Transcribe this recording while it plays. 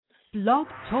Blog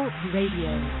Talk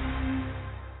Radio.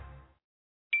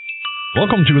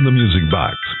 Welcome to The Music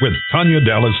Box with Tanya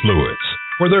Dallas-Lewis,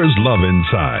 where there's love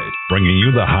inside, bringing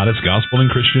you the hottest gospel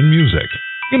and Christian music,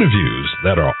 interviews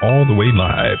that are all the way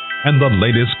live, and the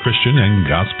latest Christian and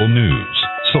gospel news.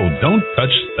 So don't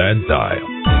touch that dial.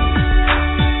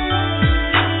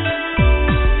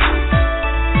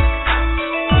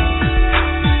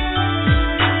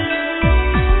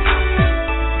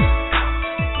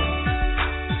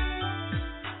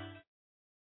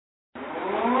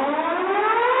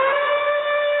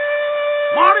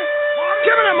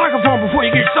 Before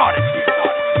you get started.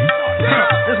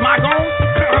 This mic on?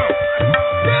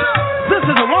 This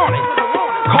is a warning.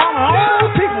 Calling all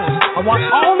the people. I want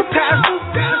all the pastors,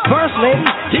 first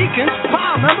ladies, deacons,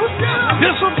 choir members,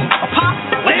 bishops,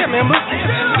 apostles, lay members,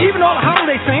 even all the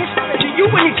holiday saints, to you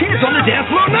and your kids on the dance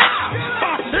floor now.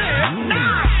 I said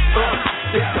now.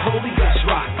 It's the Holy Ghost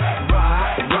rock.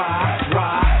 Rock, rock,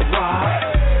 rock, rock.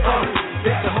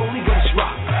 It's the Holy Ghost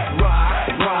rock. Rock,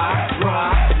 rock,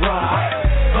 rock, rock.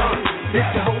 It's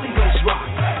the Holy Ghost rock,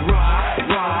 rock,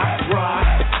 rock,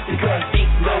 rock. Because ain't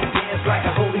no dance like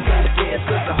a Holy Ghost dance,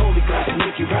 cause the Holy Ghost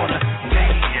make you wanna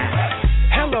dance.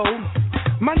 Hello,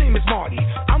 my name is Marty.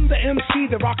 I'm the MC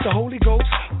that rock the Holy Ghost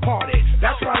party.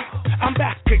 That's right, I'm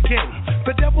back again.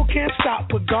 The devil can't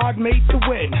stop what God made to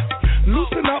win.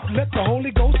 Loosen up, let the Holy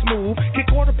Ghost move. Get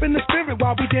caught up in the spirit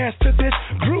while we dance to this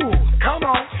groove. Come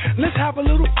on, let's have a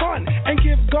little fun and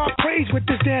give God praise with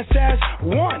this dance as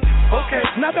one. Okay,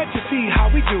 now that you see how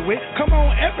we do it, come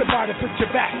on, everybody, put your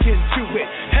back into it.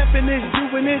 Heaven is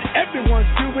doing it,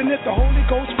 everyone's doing it. The Holy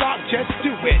Ghost rock, just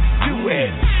do it, do it.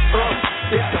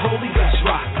 It's the Holy Ghost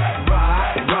rock,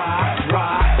 rock, rock,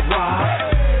 rock, rock.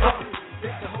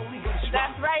 It's the Holy Ghost rock.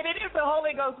 That's right, it is the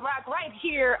Holy Ghost rock right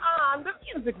here on the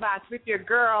Music Box with your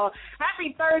girl.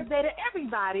 Happy Thursday to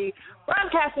everybody.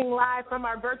 Broadcasting live from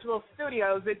our virtual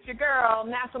studios. It's your girl,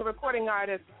 national recording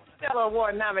artist, Stellar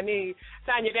Award nominee,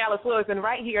 Tanya Dallas-Lewis, and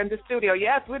right here in the studio,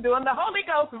 yes, we're doing the Holy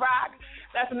Ghost rock.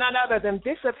 That's none other than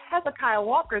Bishop Hezekiah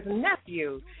Walker's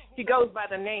nephew. He goes by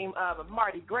the name of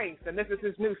Marty Grace, and this is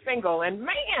his new single. And,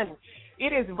 man,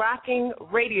 it is rocking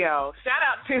radio. Shout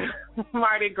out to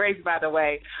Marty Grace, by the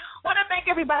way. I want to thank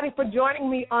everybody for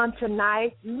joining me on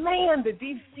tonight. Man, the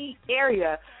D.C.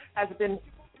 area has been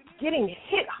getting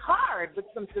hit hard with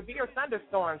some severe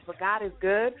thunderstorms, but God is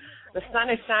good. The sun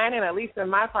is shining, at least in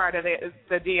my part of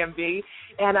the DMV.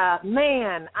 And,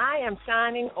 man, I am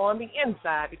shining on the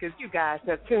inside because you guys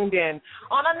have tuned in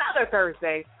on another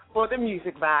Thursday for the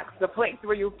Music Box, the place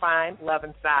where you find love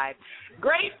inside.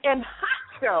 Great and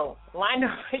hot show lined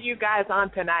up for you guys on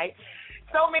tonight.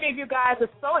 So many of you guys are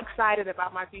so excited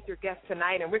about my featured guest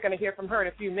tonight, and we're going to hear from her in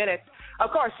a few minutes.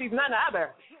 Of course, she's none other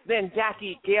than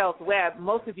Jacquie Gales Webb.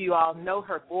 Most of you all know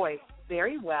her voice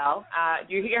very well.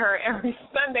 You hear her every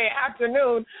Sunday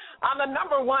afternoon on the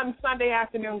number one Sunday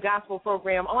afternoon gospel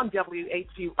program on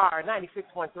WHUR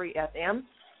 96.3 FM.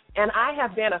 And I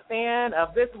have been a fan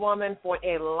of this woman for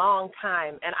a long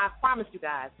time, and I promise you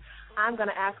guys, I'm going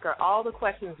to ask her all the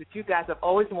questions that you guys have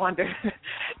always wondered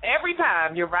every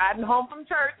time you're riding home from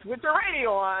church with your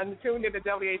radio on, tuned into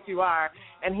WHUR,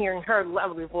 and hearing her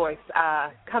lovely voice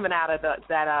coming out of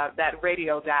that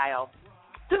radio dial.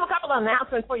 Do a couple of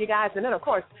announcements for you guys, and then, of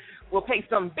course, we'll pay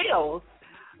some bills.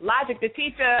 Logic the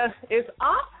Teacher is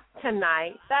off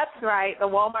tonight. That's right. The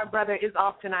Walmart brother is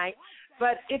off tonight,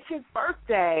 but it's his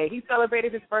birthday. He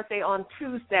celebrated his birthday on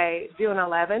Tuesday, June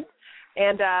 11th.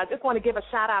 And just want to give a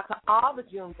shout-out to all the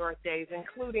June birthdays,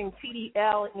 including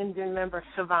TDL Indian member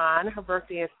Siobhan. Her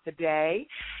birthday is today.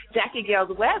 Jacquie Gales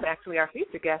Webb, actually, our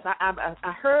featured guest.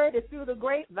 I heard it through the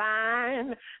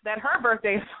grapevine that her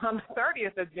birthday is on the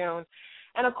 30th of June.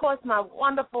 And, of course, my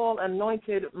wonderful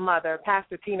anointed mother,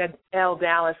 Pastor Tina L.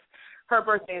 Dallas, her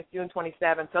birthday is June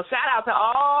 27th. So shout-out to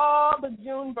all the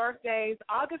June birthdays.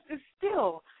 August is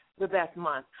still the best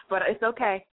month, but it's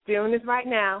okay. June is right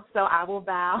now, so I will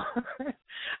bow.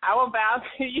 I will bow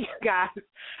to you guys,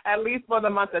 at least for the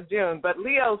month of June. But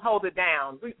Leo's hold it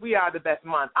down. We are the best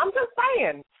month. I'm just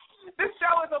saying. This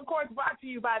show is, of course, brought to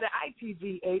you by the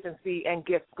ITG Agency and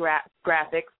Gifts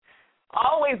Graphics.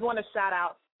 Always want to shout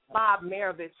out Bob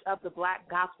Maravich of the Black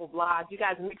Gospel Blog. You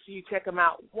guys make sure you check him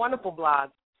out. Wonderful blog.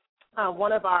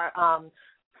 One of our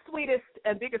sweetest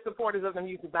and biggest supporters of the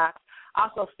Music Box.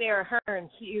 Also, Sarah Hearn,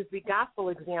 she is the gospel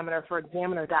examiner for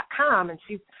Examiner.com, and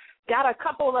she's got a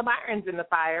couple of irons in the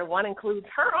fire. One includes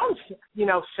her own,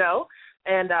 show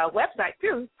and website,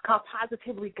 too. It's called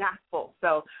Positively Gospel.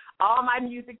 So all my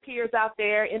music peers out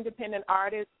there, independent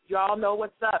artists, y'all know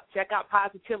what's up. Check out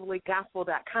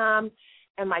PositivelyGospel.com.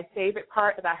 And my favorite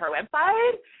part about her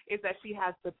website is that she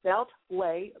has the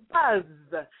Beltway Buzz.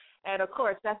 And, of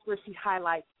course, that's where she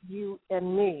highlights you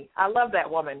and me. I love that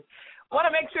woman. Want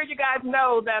to make sure you guys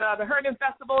know that the Herndon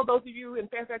Festival, those of you in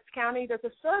Fairfax County, there's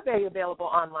a survey available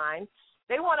online.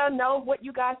 They want to know what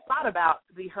you guys thought about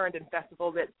the Herndon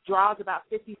Festival that draws about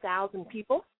 50,000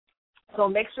 people. So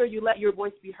make sure you let your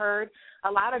voice be heard.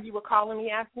 A lot of you were calling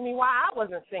me, asking me why I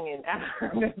wasn't singing at the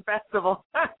Herndon Festival.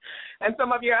 And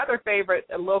some of your other favorite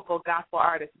local gospel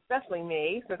artists, especially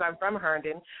me, since I'm from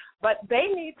Herndon. But they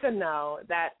need to know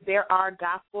that there are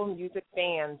gospel music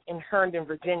fans in Herndon,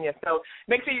 Virginia. So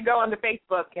make sure you go onto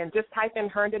Facebook and just type in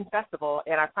Herndon Festival,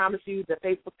 and I promise you the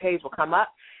Facebook page will come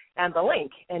up and the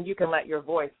link, and you can let your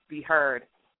voice be heard.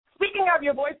 Speaking of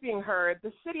your voice being heard,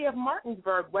 the city of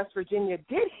Martinsburg, West Virginia,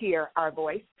 did hear our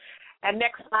voice. And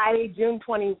next Friday, June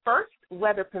 21st,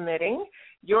 weather permitting,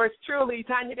 yours truly,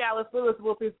 Tanya Dallas-Lewis,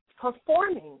 will be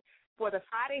performing for the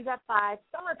Fridays at 5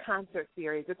 summer concert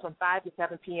series. It's from 5 to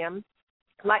 7 p.m.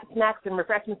 Light snacks and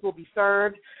refreshments will be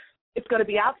served. It's going to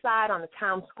be outside on the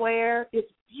town square.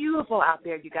 It's beautiful out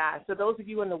there, you guys. So those of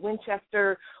you in the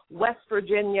Winchester, West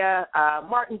Virginia,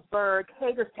 Martinsburg,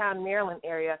 Hagerstown, Maryland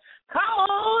area, come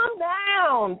on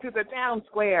down to the town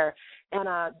square and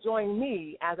join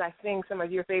me as I sing some of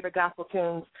your favorite gospel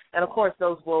tunes. And, of course,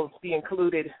 those will be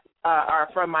included are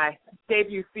from my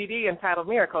debut CD entitled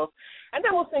Miracles. And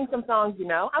then we'll sing some songs you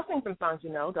know. I'll sing some songs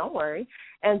you know, don't worry.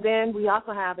 And then we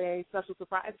also have a special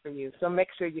surprise for you, so make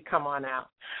sure you come on out.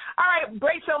 All right,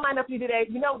 great show lined up for you today.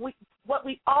 You know, what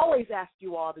we always ask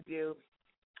you all to do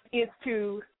is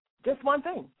to just one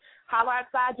thing. Holler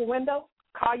outside your window,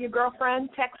 call your girlfriend,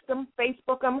 text them,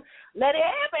 Facebook them. Let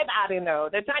everybody know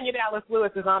that Tanya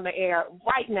Dallas-Lewis is on the air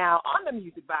right now on the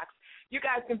Music Box. You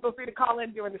guys can feel free to call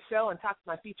in during the show and talk to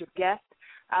my featured guest.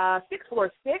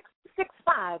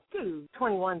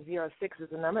 646-652-2106 is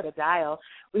the number to dial.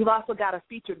 We've also got a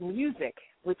featured music,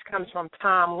 which comes from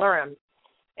Thom Lourim.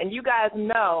 And you guys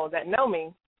know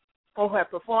me or who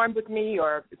have performed with me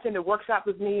or attended workshops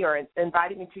with me or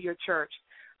invited me to your church.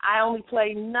 I only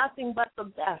play nothing but the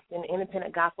best in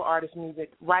independent gospel artist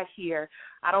music right here.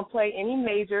 I don't play any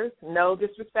majors, no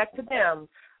disrespect to them.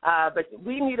 But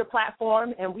we need a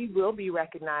platform, and we will be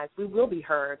recognized. We will be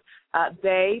heard.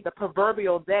 The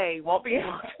proverbial they, won't be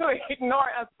able to ignore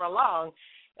us for long.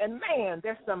 And, man,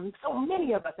 there's so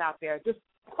many of us out there just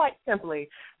quite simply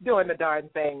doing the darn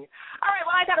thing. All right,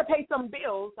 well, I got to pay some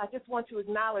bills. I just want to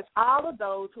acknowledge all of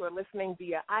those who are listening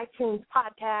via iTunes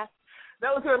podcast,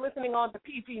 those who are listening on the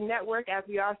PG Network as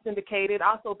we are syndicated,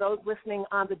 also those listening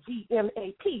on the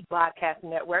GMAP Broadcast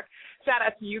Network. Shout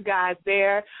out to you guys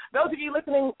there. Those of you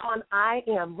listening on I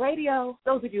Am Radio,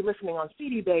 those of you listening on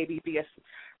CD Baby,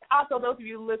 also those of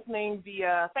you listening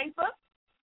via Facebook,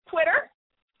 Twitter,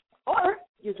 or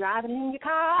you're driving in your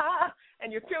car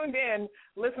and you're tuned in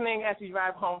listening as you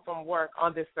drive home from work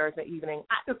on this Thursday evening.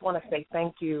 I just want to say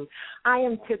thank you. I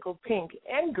am tickled pink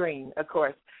and green, of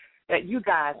course, that you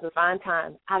guys will find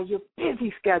time out of your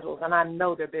busy schedules, and I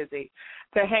know they're busy,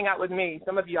 to hang out with me.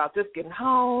 Some of you are just getting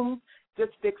home,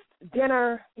 just fixed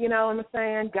dinner, you know what I'm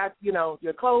saying, got,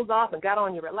 your clothes off and got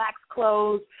on your relaxed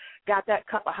clothes, got that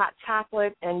cup of hot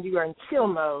chocolate, and you are in chill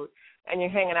mode, and you're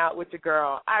hanging out with your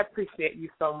girl. I appreciate you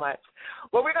so much.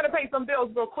 Well, we're going to pay some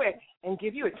bills real quick and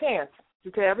give you a chance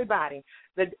to tell everybody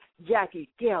that Jacquie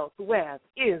Gales Webb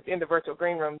is in the virtual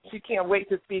green room. She can't wait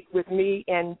to speak with me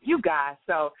and you guys,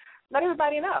 so let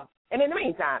everybody know. And in the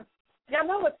meantime, y'all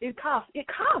know what it costs. It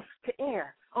costs to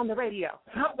air on the radio.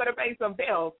 So I'm going to pay some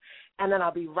bills, and then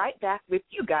I'll be right back with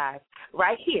you guys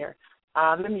right here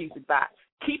on the Music Box.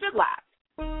 Keep it live.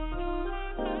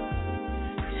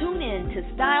 Tune in to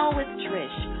Style with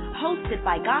Trish, hosted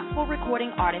by gospel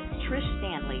recording artist Trish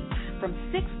Stanley, from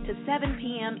 6 to 7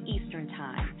 p.m. Eastern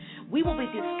Time. We will be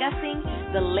discussing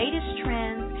the latest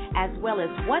trends as well as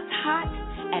what's hot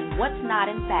and what's not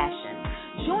in fashion.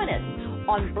 Join us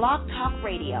on Blog Talk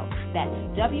Radio. That's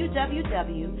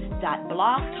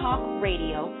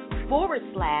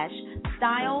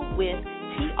www.blogtalkradio.com/style with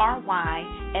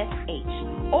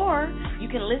TRYSH. Or you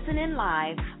can listen in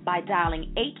live by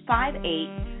dialing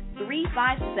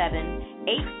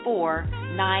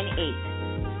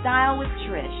 858-357-8498. Style with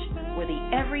Trish, where the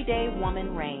everyday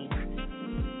woman reigns.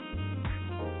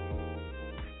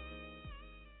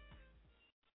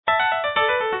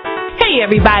 Hey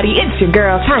everybody, it's your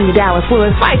girl Tanya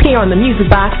Dallas-Lewis right here on the Music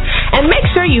Box, and make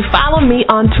sure you follow me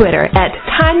on Twitter at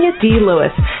Tanya D.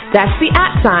 Lewis. That's the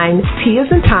 @ T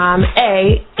as in Tom,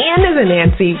 A, N as in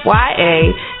Nancy,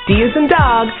 YA, D is in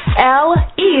dog, L,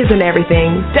 E is in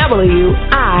everything, W,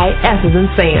 I, S is in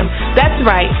Sam. That's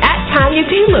right, at Tanya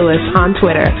D. Lewis on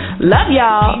Twitter. Love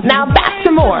y'all. Now back to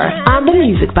more on the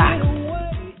Music Box.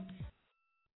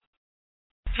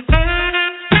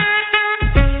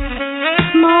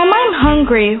 Mom, I'm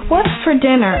hungry. What's for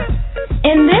dinner?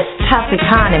 In this tough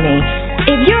economy,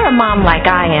 if you're a mom like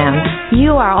I am,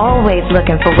 you are always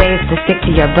looking for ways to stick to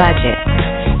your budget,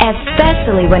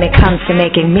 especially when it comes to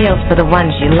making meals for the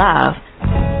ones you love.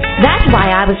 That's why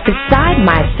I was beside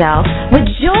myself with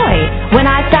joy when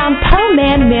I found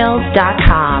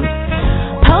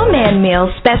PoeManMeals.com. PoeMan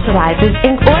Meals specializes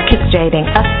in orchestrating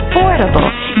affordable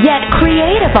yet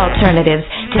creative alternatives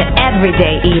to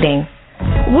everyday eating.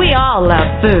 We all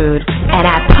love food, and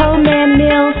at PoeMan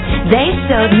Meals, they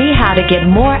showed me how to get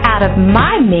more out of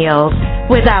my meals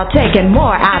without taking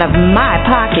more out of my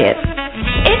pocket.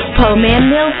 It's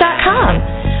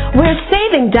PoeManMeals.com, where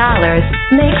saving dollars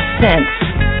makes sense.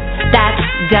 That's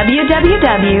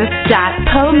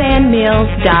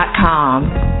www.PoeManMeals.com.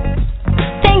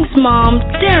 Thanks, Mom.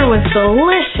 Dinner was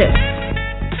delicious.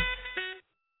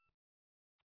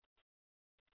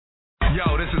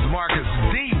 Yo, this is Marcus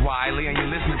D. Wiley, and you're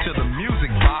listening to The Music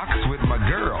Box with my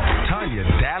girl, Tanya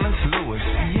Dallas-Lewis.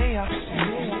 Yeah.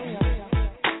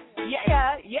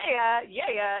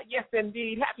 Yes,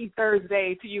 indeed. Happy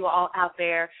Thursday to you all out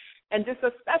there. And just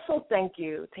a special thank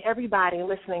you to everybody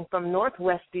listening from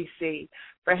Northwest D.C.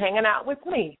 for hanging out with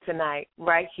me tonight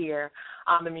right here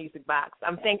on The Music Box.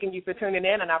 I'm thanking you for tuning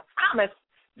in, and I promise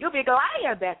you'll be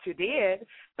glad that you did.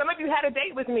 Some of you had a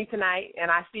date with me tonight,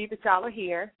 and I see that y'all are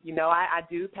here. You know, I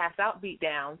do pass out beat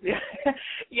downs.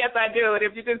 Yes, I do. And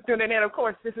if you're just tuning in, of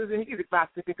course, this is The Music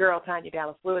Box with your girl, Tanya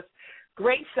Dallas-Lewis.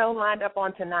 Great show lined up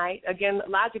on tonight. Again,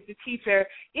 Logic the Teacher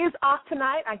is off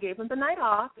tonight. I gave him the night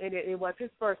off. It was his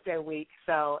birthday week,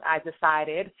 so I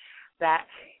decided that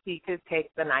he could take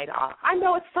the night off. I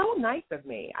know, it's so nice of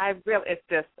me. I'm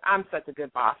such a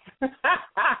good boss.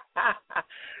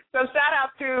 So shout out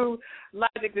to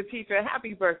Logic the Teacher.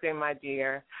 Happy birthday, my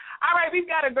dear. All right, we've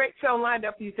got a great show lined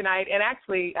up for you tonight. And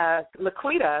actually,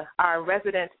 Laquita, our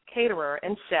resident caterer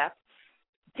and chef,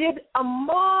 did a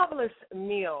marvelous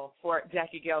meal for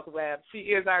Jacquie Gales Webb. She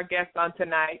is our guest on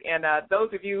tonight. And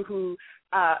those of you who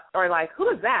are like, who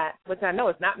is that? Which I know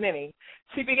is not many.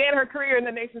 She began her career in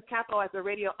the nation's capital as a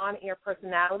radio on-air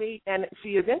personality, and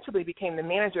she eventually became the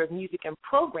manager of music and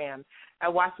program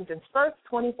at Washington's first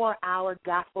 24-hour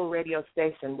gospel radio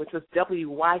station, which was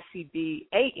WYCB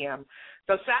AM.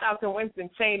 So shout out to Winston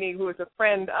Cheney, who is a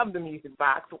friend of the Music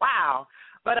Box. Wow.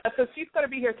 But so she's going to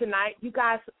be here tonight. You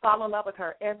guys fall in love with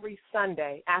her every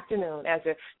Sunday afternoon as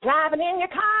you're driving in your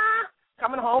car,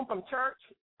 coming home from church,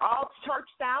 all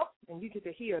churched out, and you get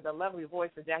to hear the lovely voice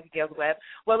of Jacquie Gales Webb.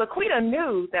 Well, Laquita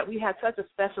knew that we had such a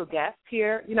special guest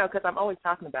here, you know, because I'm always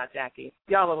talking about Jacquie.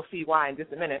 Y'all will see why in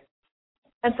just a minute.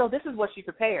 And so this is what she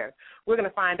prepared. We're going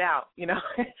to find out, you know,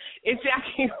 if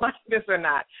Jacquie likes this or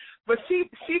not. But she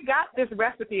got this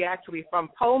recipe actually from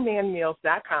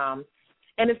PoeManMeals.com,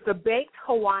 and it's the baked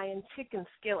Hawaiian chicken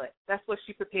skillet. That's what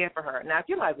she prepared for her. Now, if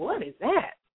you're like, what is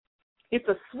that? It's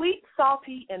a sweet,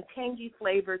 salty, and tangy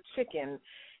flavored chicken,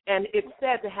 and it's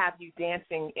said to have you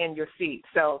dancing in your seat.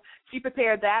 So she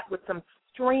prepared that with some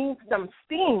steamed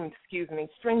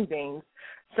string beans,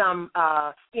 some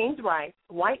steamed rice,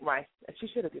 white rice. She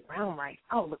should have did brown rice.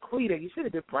 Oh, Laquita, you should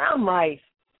have did brown rice.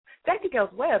 Jacquie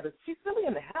Gales Webb, she's really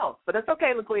in the house, but it's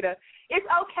okay, Laquita. It's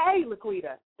okay,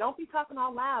 Laquita. Don't be talking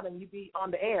all loud and you be on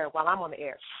the air while I'm on the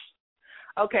air.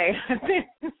 Okay.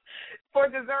 For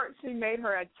dessert, she made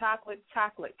her a chocolate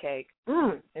cake.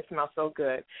 It smells so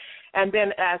good. And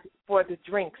then as for the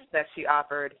drinks that she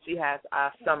offered, she has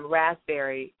some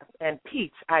raspberry and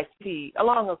peach iced tea,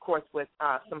 along, of course, with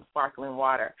some sparkling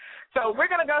water. So we're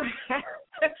going to go.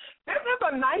 This is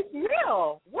a nice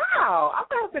meal. Wow. I'm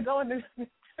going to have to go in this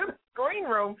green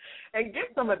room and get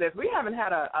some of this. We haven't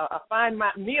had a fine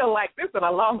meal like this in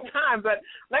a long time, but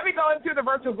let me go into the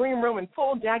virtual green room and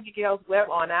pull Jacquie Gales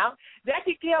Webb on out.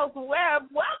 Jacquie Gales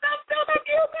Webb, welcome to the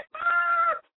Music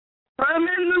Box. I'm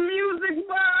in the Music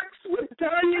Box with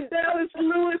Tanya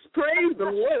Dallas-Lewis. Praise the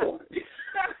Lord.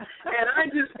 And I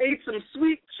just ate some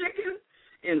sweet chicken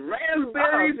and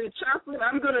raspberries and chocolate.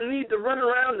 I'm going to need to run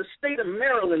around the state of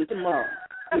Maryland tomorrow.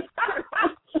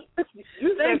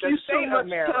 Thank you so much,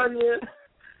 Tanya.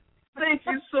 Thank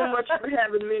you so much for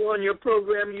having me on your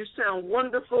program. You sound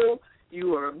wonderful.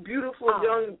 You are a beautiful,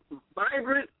 young,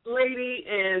 vibrant lady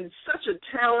and such a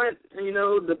talent. You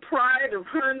know, the pride of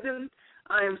Herndon.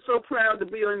 I am so proud to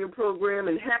be on your program,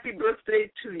 and happy birthday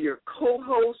to your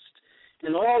co-host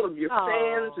and all the of your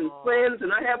fans and friends.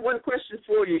 And I have one question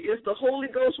for you. Is the Holy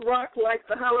Ghost rock like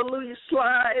the Hallelujah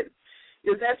slide?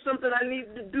 Is that something I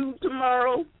need to do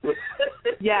tomorrow?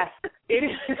 Yes, it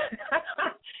is.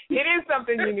 It is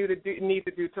something you need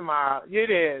to do tomorrow. It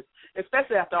is,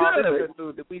 especially after all this good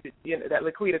food that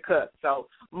Laquita cooked. So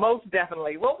most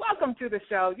definitely. Well, welcome to the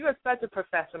show. You are such a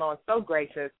professional and so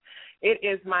gracious. It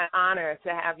is my honor to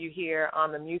have you here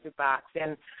on the Music Box.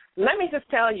 And let me just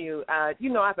tell you,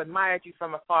 I've admired you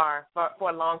from afar for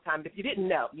a long time. If you didn't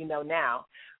know, you know now.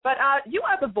 But you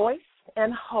are the voice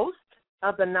and host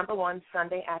of the #1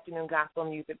 Sunday afternoon gospel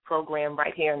music program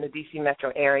right here in the D.C.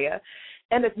 metro area.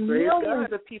 And as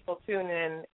millions of people tune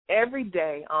in every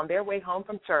day on their way home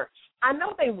from church, I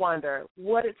know they wonder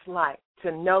what it's like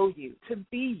to know you, to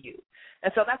be you.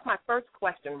 And so that's my first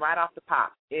question right off the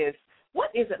top is,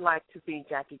 what is it like to be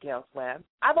Jacquie Gales Webb?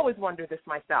 I've always wondered this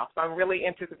myself, so I'm really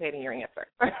anticipating your answer.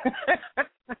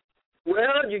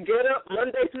 Well, you get up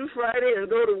Monday through Friday and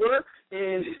go to work,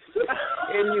 and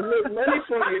you make money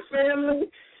for your family,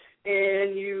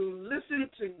 and you listen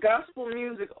to gospel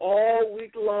music all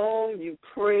week long. You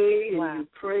pray and you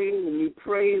pray and you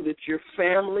pray that your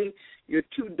family, your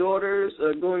 2 daughters,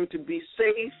 are going to be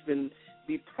safe and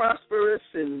be prosperous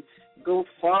and go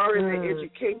far in their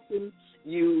education.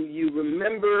 You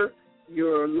remember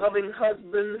your loving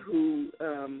husband who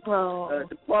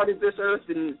departed this earth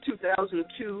in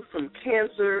 2002 from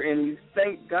cancer, and you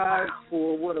thank God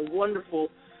for what a wonderful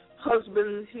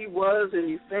husband he was, and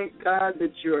you thank God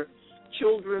that your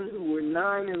children who were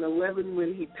 9 and 11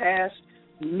 when he passed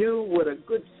knew what a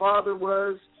good father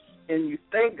was, and you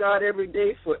thank God every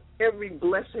day for every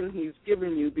blessing he's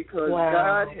given you, because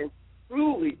God has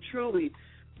truly, truly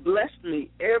blessed me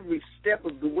every step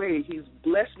of the way. He's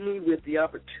blessed me with the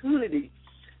opportunity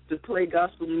to play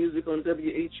gospel music on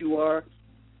WHUR.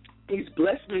 He's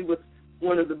blessed me with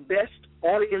one of the best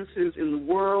audiences in the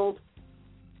world.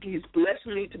 He's blessed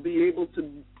me to be able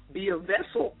to be a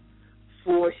vessel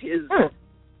for his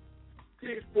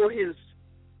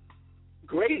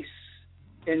grace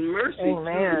and mercy through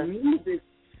the music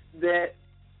that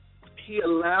he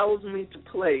allows me to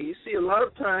play. You see, a lot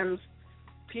of times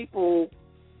people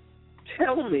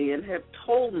tell me and have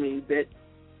told me that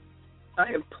I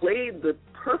have played the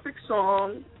perfect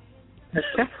song at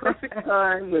the perfect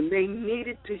time when they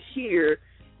needed to hear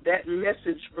that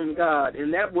message from God.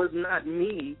 And that was not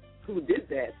me who did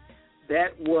that.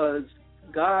 That was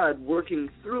God working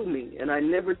through me, and I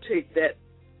never take that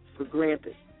for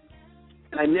granted.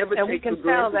 I never take for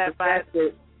granted the fact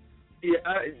that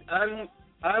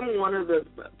I'm one of the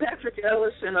Patrick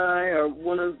Ellis and I are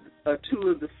one of 2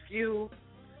 of the few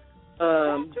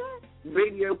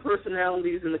radio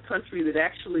personalities in the country that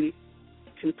actually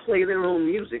can play their own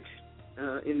music.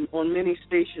 On many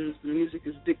stations, the music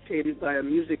is dictated by a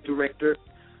music director.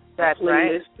 That's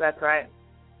right. That's right.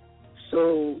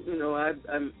 So,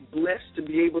 I'm blessed to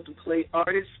be able to play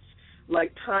artists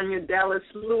like Tanya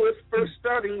Dallas-Lewis, first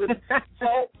starting with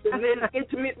Fault and then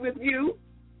Intimate with You.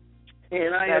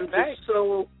 And I am just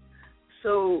so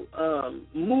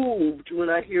moved when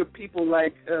I hear people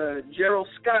like Gerald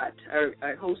Scott.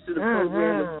 I hosted a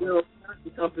program with Gerald Scott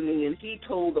and Company, and he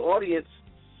told the audience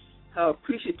how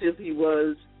appreciative he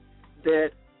was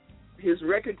that his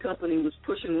record company was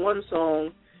pushing one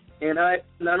song, and I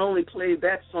not only played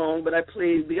that song, but I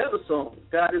played the other song,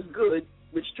 God is Good,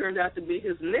 which turned out to be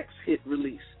his next hit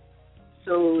release.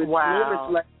 So it's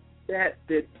moments like that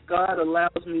God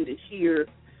allows me to hear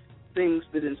things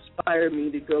that inspire me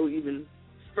to go even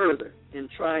further and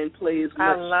try and play as much.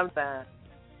 I love that.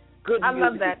 Good I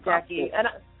love music that, as Jacquie.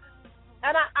 possible.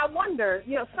 And I wonder,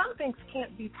 some things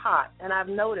can't be taught, and I've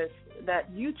noticed that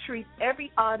you treat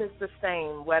every artist the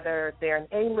same, whether they're an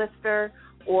A-lister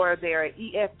or they're an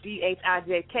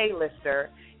EFGHIJK lister.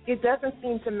 It doesn't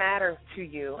seem to matter to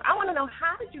you. I want to know,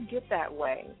 how did you get that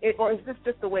way? Or is this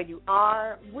just the way you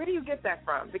are? Where do you get that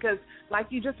from? Because like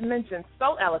you just mentioned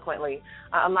so eloquently,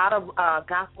 a lot of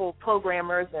gospel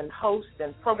programmers and hosts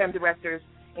and program directors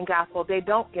in gospel, they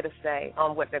don't get a say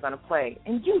on what they're going to play.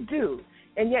 And you do.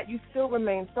 And yet you still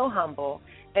remain so humble,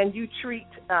 and you treat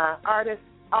artists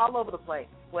all over the place,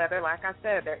 whether, like I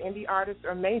said, they're indie artists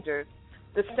or majors,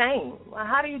 the same.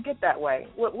 How do you get that way?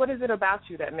 What is it about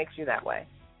you that makes you that way?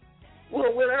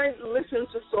 Well, when I listen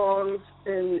to songs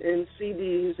and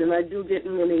CDs, and I do get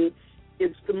many,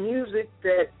 it's the music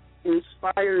that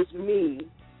inspires me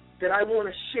that I want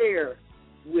to share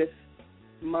with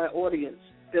my audience,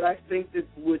 that I think that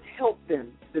would help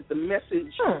them, that the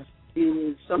message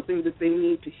is something that they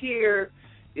need to hear.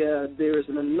 There's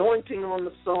an anointing on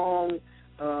the song.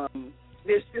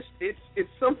 It's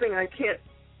something I can't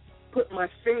put my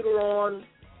finger on.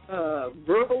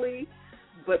 verbally,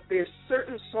 but there's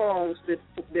certain songs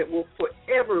that will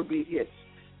forever be hits,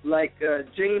 like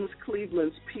James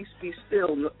Cleveland's Peace Be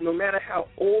Still. No matter how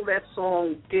old that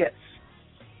song gets,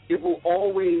 it will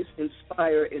always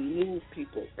inspire and move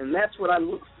people. And that's what I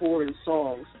look for in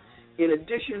songs, in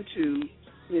addition to,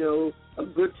 a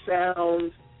good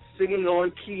sound, singing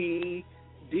on key,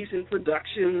 decent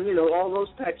production, all those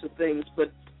types of things.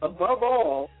 But above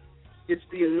all, it's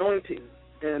the anointing,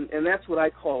 and that's what I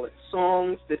call it,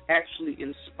 songs that actually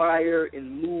inspire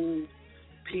and move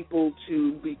people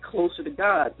to be closer to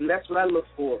God, and that's what I look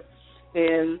for.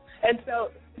 And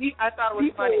so I thought it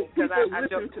was funny because I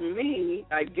listen to me,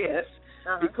 I guess,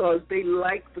 because they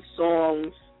like the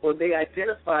songs or they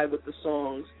identify with the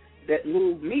songs that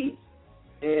move me,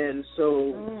 and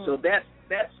so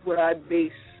that's what I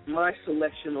base my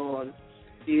selection on.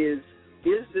 Is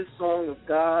this song of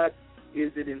God?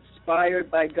 Is it inspired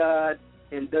by God?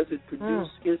 And does it produce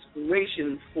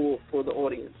inspiration for the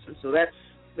audience? And so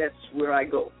that's where I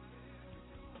go.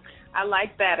 I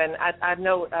like that, and I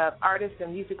know artists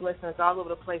and music listeners all over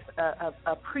the place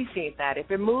appreciate that.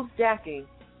 If it moves Jackie,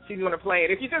 she's going to play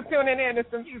it. If you're just tuning in, it's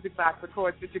the Music Box, of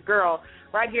course, with your girl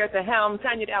right here at the helm,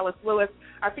 Tanya Dallas-Lewis.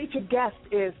 Our featured guest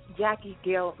is Jacquie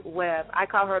Gales Webb. I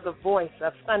call her the voice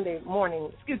of Sunday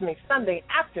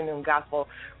afternoon gospel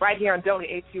right here on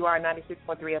WHUR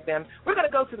 96.3 FM. We're going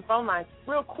to go to the phone lines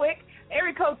real quick.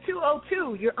 Area code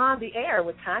 202, you're on the air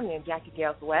with Tanya and Jacquie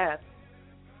Gales Webb.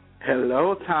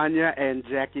 Hello, Tanya and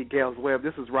Jacquie Gales Webb.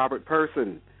 This is Robert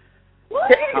Person.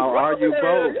 Hey, how are you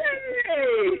both?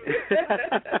 Hey.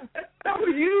 How are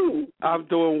you? I'm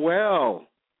doing well.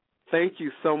 Thank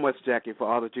you so much, Jacquie, for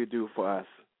all that you do for us.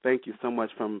 Thank you so much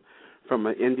from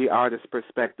an indie artist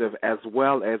perspective as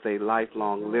well as a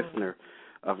lifelong listener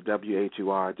of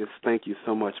WHUR. Just thank you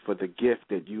so much for the gift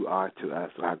that you are to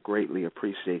us. I greatly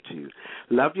appreciate you.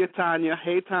 Love you, Tanya.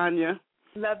 Hey, Tanya.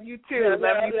 Love you too.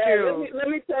 Let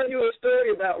me tell you a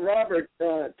story about Robert,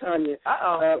 Tanya.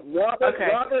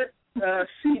 Robert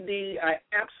CD I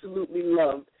absolutely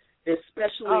loved,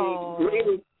 especially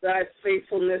Great Thy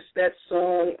Faithfulness, that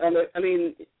song. I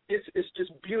mean, it's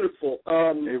just beautiful.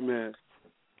 Amen.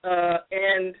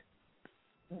 And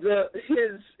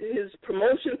his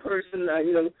promotion person,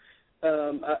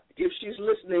 if she's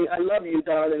listening, I love you,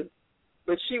 darling,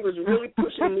 but she was really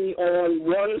pushing me on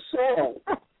one song.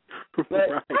 But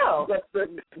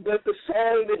the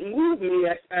song that moved me,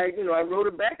 I wrote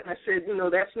it back and I said,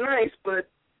 that's nice, but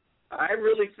I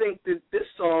really think that this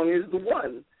song is the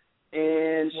one.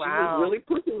 And she was really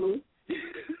pushing me.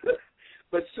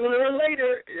 But sooner or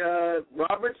later,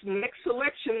 Robert's next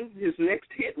selection, his next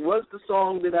hit, was the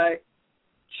song that I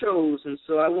chose. And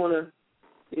so I want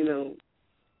to,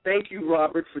 thank you,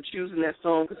 Robert, for choosing that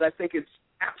song because I think it's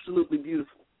absolutely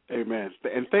beautiful. Amen.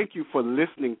 And thank you for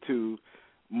listening to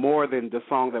more than the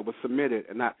song that was submitted.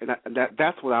 And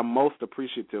that's what I'm most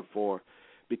appreciative for,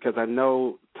 because I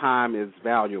know time is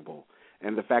valuable.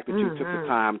 And the fact that you took the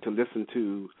time to listen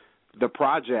to the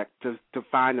project to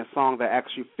find a song that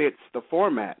actually fits the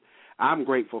format, I'm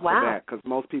grateful for that, because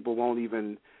most people won't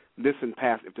even listen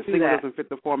past. If the single doesn't fit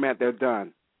the format, they're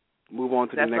done. Move on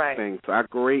to the next thing. So I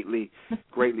greatly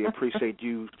appreciate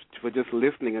you for just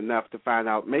listening enough to find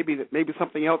out maybe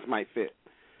something else might fit.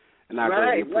 And I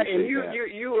greatly appreciate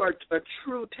and you are a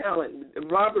true talent.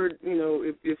 Robert,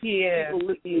 if people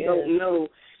listening don't know,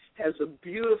 has a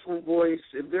beautiful voice,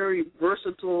 very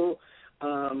versatile.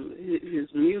 His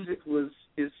music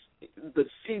is the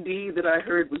CD that I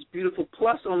heard was beautiful.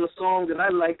 Plus, on the song that I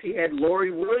liked, he had Lori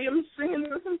Williams singing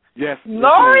with him. Yes.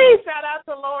 Lori! Shout out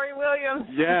to Lori Williams.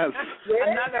 Yes.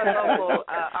 Another local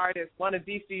artist, one of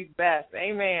DC's best.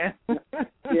 Amen.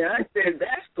 I said,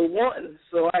 that's the one.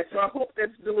 So I hope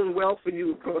that's doing well for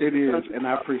you across the country. It is, and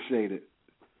I appreciate it.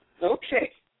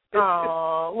 Okay.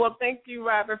 Oh, well, thank you,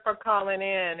 Robert, for calling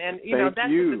in. And, that's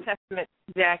just a testament,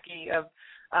 Jacquie, of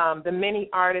the many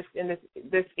artists in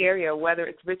this area, whether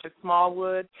it's Richard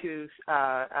Smallwood to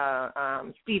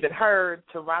Stephen Hurd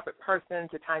to Robert Person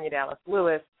to Tanya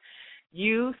Dallas-Lewis.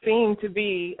 You seem to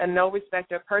be a no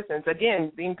respecter of persons.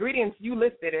 Again, the ingredients you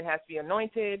listed, it has to be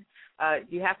anointed.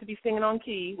 You have to be singing on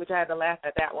key, which I had to laugh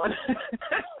at that one.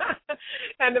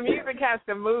 And the music has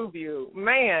to move you,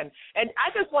 man. And I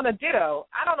just want to ditto.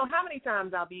 I don't know how many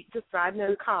times I'll be just riding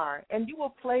in the car, and you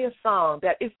will play a song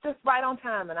that is just right on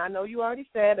time. And I know you already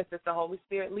said it's just the Holy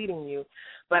Spirit leading you,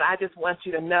 but I just want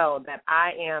you to know that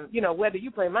I am, whether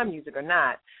you play my music or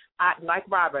not, like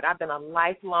Robert, I've been a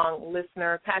lifelong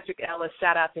listener. Patrick Ellis,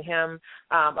 shout out to him,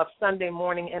 of Sunday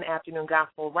morning and afternoon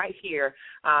gospel right here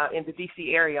in the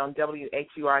D.C. area on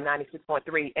WHUR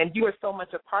 96.3. And you are so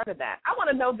much a part of that. I want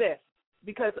to know this.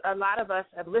 because a lot of us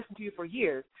have listened to you for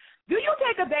years. Do you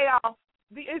take a day off?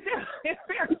 Is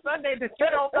there a Sunday that you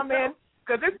don't come in?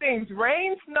 Because it seems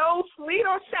rain, snow, sleet,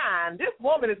 or shine, this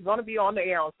woman is going to be on the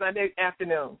air on Sunday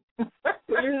afternoon.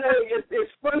 Well, you know,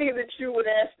 it's funny that you would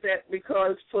ask that,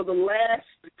 because for the last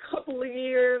couple of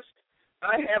years,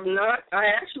 I have not. I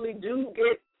actually do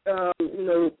get,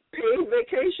 paid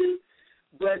vacation,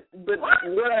 but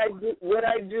what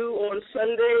I do on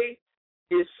Sunday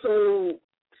is so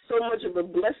much of a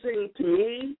blessing to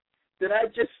me that I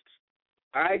just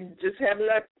have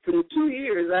not, for 2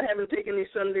 years, I haven't taken any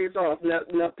Sundays off.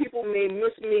 Now people may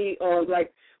miss me on,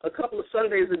 like, a couple of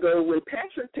Sundays ago when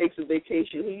Patrick takes a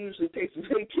vacation. He usually takes a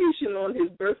vacation on his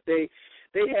birthday.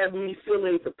 They have me fill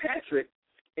in for Patrick.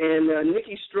 And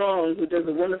Nikki Strong, who does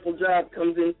a wonderful job,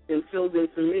 comes in and fills in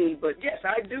for me. But, yes,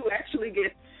 I do actually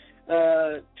get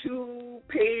 2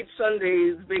 paid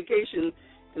Sundays vacation.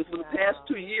 And for the past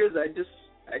 2 years, I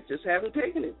just haven't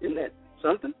taken it. Isn't that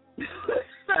something?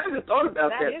 I haven't thought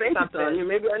about that. Thank you, Tanya.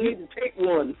 Maybe I need to take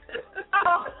one.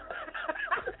 Oh.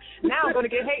 Now I'm going to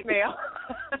get hate mail.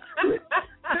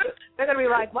 They're going to be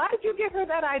like, why did you give her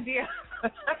that idea?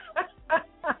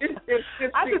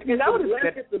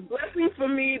 It's a blessing for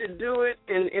me to do it,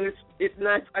 and it's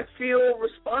not. I feel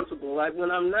responsible. Like,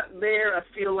 when I'm not there, I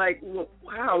feel like,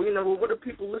 wow, what are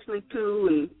people listening to?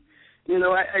 And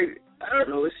I don't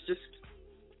know.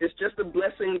 It's just a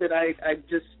blessing that I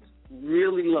just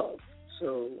really love.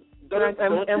 So don't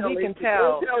tell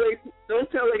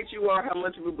HUR how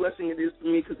much of a blessing it is for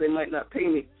me, because they might not pay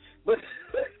me. But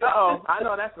I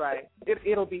know that's right.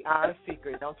 It'll be our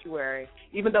secret. Don't you worry.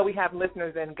 Even though we have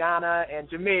listeners in Ghana and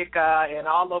Jamaica and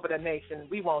all over the nation,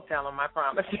 we won't tell them. I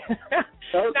promise. Now,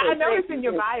 I noticed in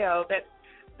your bio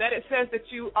that it says that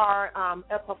you are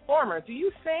a performer. Do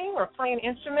you sing or play an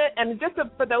instrument? And just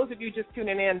for those of you just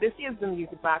tuning in, this is the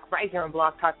Music Box right here on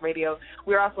Blog Talk Radio.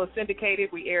 We're also syndicated.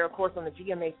 We air, of course, on the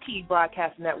GMAP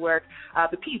Broadcast Network,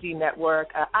 the PG Network,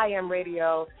 IM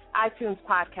Radio, iTunes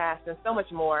Podcast, and so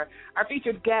much more. Our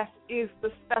featured guest is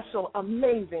the special,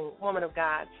 amazing woman of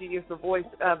God. She is the voice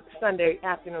of Sunday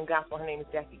afternoon gospel. Her name is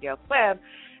Jacquie Gales Webb,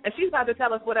 and she's about to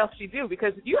tell us what else she do,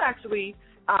 because you actually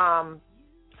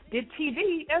did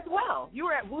TV as well. You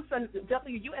were at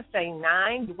WUSA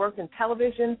 9. You worked in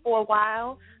television for a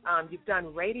while. You've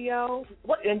done radio.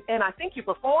 And I think you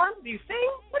perform. Do you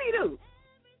sing? What do you do?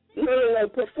 No.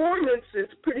 Performance is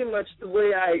pretty much the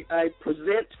way I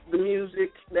present the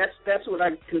music. That's what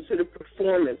I consider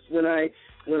performance. When I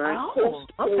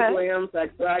host programs,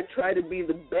 I try to be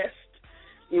the best,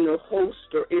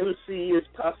 host or MC as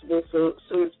possible. So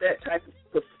it's that type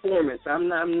of performance. I'm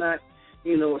not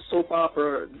a soap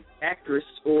opera actress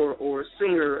or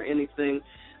singer or anything,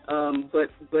 but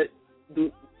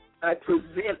I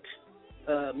present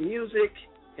music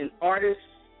and artists.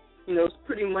 It's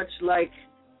pretty much like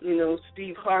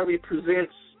Steve Harvey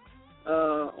presents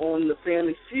on the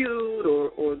Family Feud,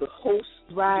 or the host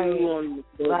do on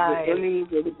the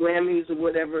Emmys or the Grammys or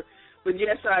whatever. But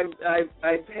yes,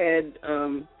 I've had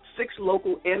 6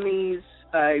 local Emmys.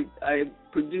 I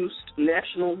produced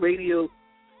national radio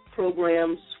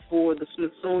programs for the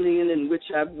Smithsonian, in which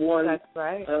I've won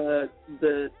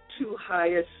the 2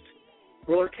 highest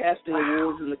broadcasting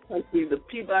awards in the country, the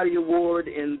Peabody Award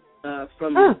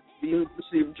from the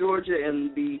University of Georgia,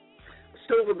 and the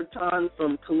Silver Baton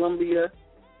from Columbia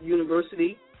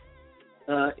University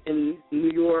in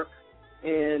New York.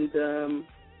 And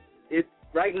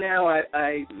right now,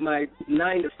 my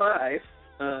 9 to 5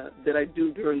 that I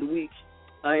do during the week,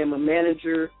 I am a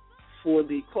manager for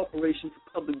the Corporation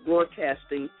for Public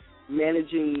Broadcasting,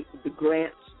 managing the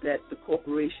grants that the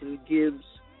corporation gives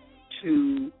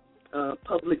to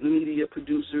public media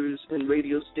producers and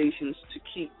radio stations to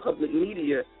keep public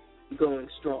media going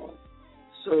strong.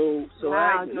 So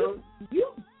wow,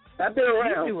 I've been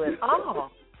around. You do it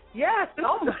all. Yes.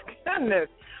 Oh my goodness.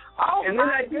 Oh, and then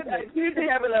I did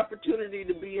have an opportunity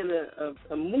to be in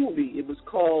a movie. It was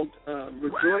called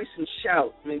Rejoice and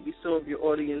Shout. Maybe some of your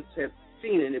audience have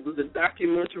seen it. It was a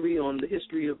documentary on the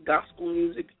history of gospel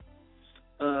music,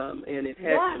 and it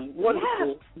had some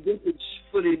wonderful vintage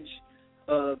footage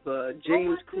of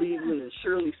James Cleveland and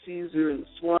Shirley Caesar and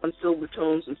Swan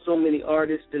Silvertones and so many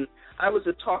artists. And I was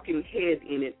a talking head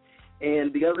in it,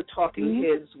 and the other talking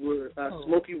heads were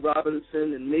Smokey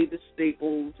Robinson and Mavis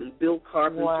Staples and Bill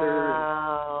Carpenter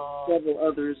and several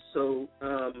others. So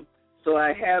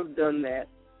I have done that.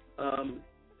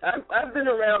 I've been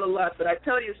around a lot, but I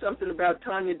tell you something about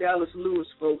Tanya Dallas-Lewis,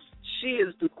 folks. She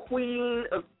is the queen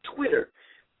of Twitter.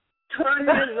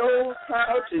 Tanya knows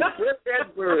how to get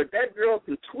that word. That girl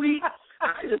can tweet.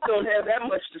 I just don't have that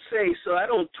much to say, so I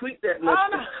don't tweet that much.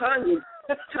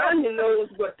 Tanya knows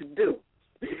what to do.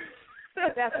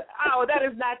 That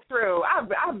is not true.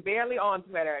 I'm barely on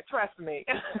Twitter. Trust me.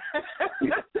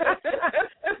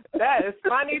 That is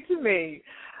funny to me.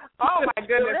 Oh my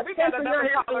goodness, we got another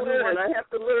caller. I have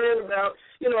to learn about.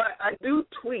 I do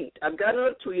tweet. I've gotten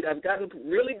a tweet. I've gotten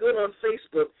really good on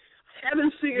Facebook. I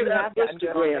haven't figured out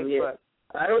Instagram yet.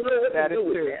 I don't know what to do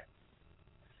with that.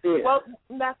 Yeah. Well,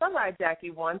 that's all right, Jackie.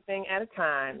 One thing at a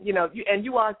time.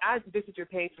 I visit your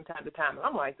page from time to time, and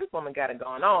I'm like, this woman got it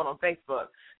going on Facebook.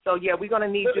 So, yeah, we're going to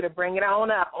need you to bring it on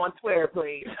up on Twitter,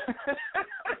 please.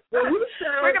 Well, you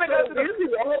sound so busy.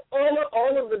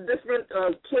 All of the different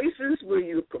places where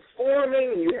you're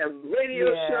performing, and you have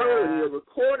radio show, and you're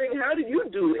recording. How do you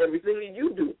do everything that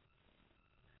you do?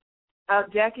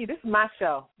 Jackie, this is my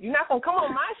show. You're not going to come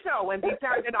on my show and be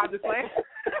turned into just playing.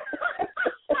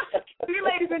 See,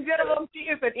 ladies and gentlemen, she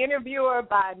is an interviewer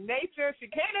by nature. She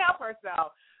can't help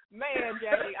herself. Man,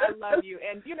 Jackie, I love you.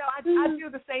 And, I do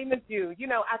the same as you.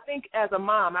 I think as a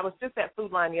mom, I was just at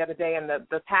Food Line the other day, and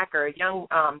the packer, a young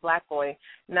black boy,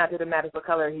 not that it matters what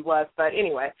color he was, but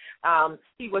anyway,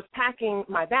 he was packing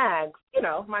my bags,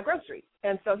 my groceries.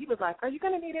 And so he was like, are you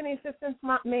going to need any assistance,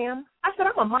 ma'am? I said,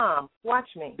 I'm a mom. Watch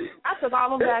me. I took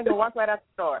all them bags and walked right out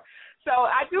the store. So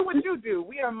I do what you do.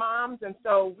 We are moms, and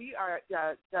so we are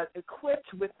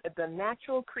equipped with the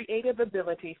natural creative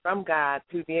ability from God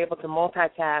to be able to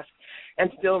multitask and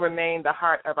still remain the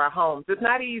heart of our homes. It's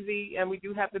not easy, and we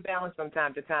do have to balance from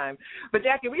time to time. But,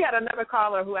 Jackie, we had another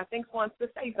caller who I think wants to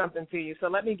say something to you, so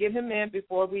let me get him in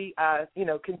before we,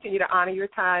 continue to honor your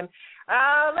time.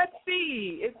 Let's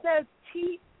see. It says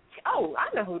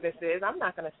I know who this is. I'm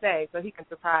not going to say, so he can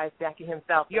surprise Jackie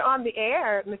himself. You're on the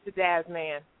air, Mr. Jazz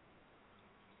Man.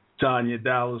 Tanya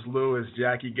Dallas-Lewis,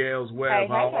 Jacquie Gales Webb,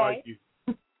 how are you?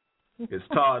 It's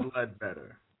Todd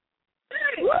Ledbetter.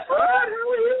 Hey, Todd, how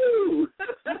are you?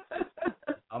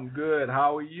 I'm good.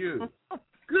 How are you?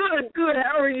 Good.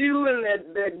 How are you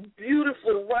and that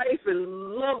beautiful wife and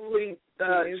lovely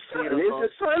son? Is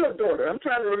it son or daughter? I'm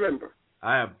trying to remember.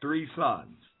 I have 3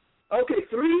 sons. Okay,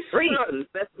 three sons.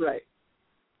 That's right.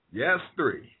 Yes,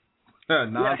 3.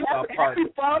 Happy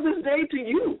Father's Day to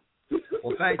you.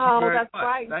 Well, thank you very much. Oh, that's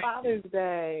right, Father's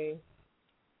Day.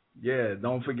 Yeah,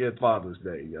 don't forget Father's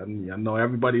Day. I know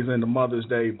everybody's into Mother's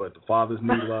Day, but the fathers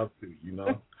need love too,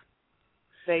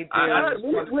 They do.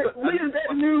 When is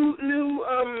that new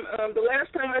the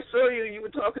last time I saw you, you were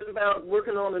talking about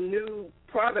working on a new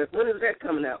product. When is that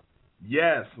coming out?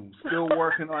 Yes, I'm still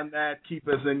working on that. Keep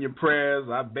us in your prayers.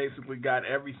 I've basically got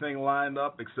everything lined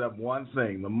up except one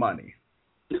thing, the money.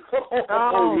 Yeah.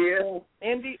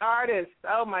 Indie artists.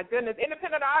 Oh, my goodness.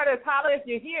 Independent artists, holler if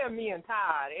you hear me and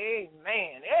Todd.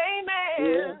 Amen.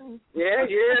 Yeah.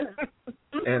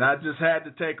 And I just had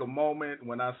to take a moment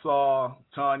when I saw,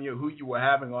 Tanya, who you were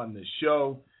having on the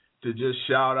show, to just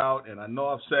shout out. And I know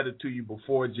I've said it to you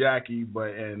before, Jackie, but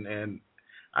and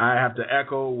I have to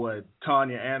echo what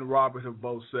Tanya and Robert have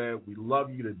both said. We love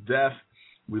you to death.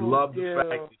 We love the fact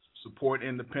that you support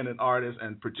independent artists,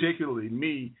 and particularly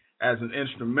me, as an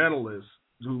instrumentalist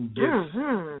who gets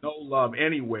no love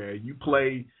anywhere. You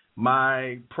play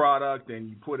my product and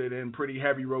you put it in pretty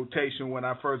heavy rotation when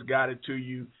I first got it to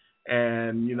you.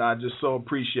 And, I just so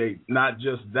appreciate not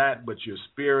just that, but your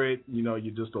spirit. You're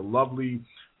just a lovely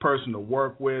person to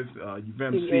work with. You've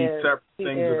emceed several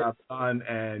things that I've done,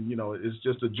 and, it's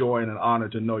just a joy and an honor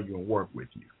to know you and work with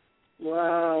you.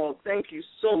 Wow. Thank you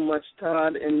so much,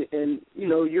 Todd. And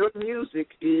your music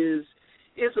is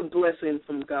a blessing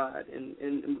from God, and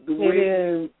the way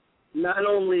you not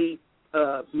only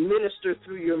minister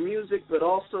through your music, but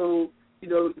also,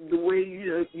 the way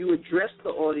you address the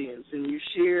audience and you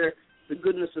share the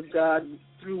goodness of God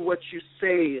through what you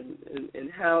say and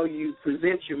how you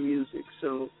present your music.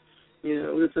 So,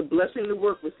 it's a blessing to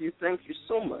work with you. Thank you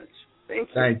so much. Thank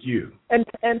you. Thank you.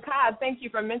 And Todd, thank you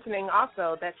for mentioning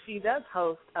also that she does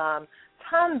host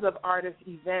tons of artist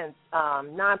events,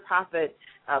 nonprofit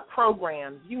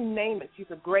programs, you name it. She's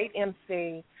a great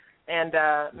MC, and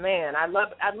man, I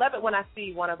love it when I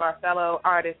see one of our fellow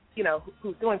artists,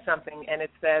 who's doing something, and it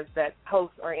says that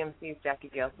host or MCs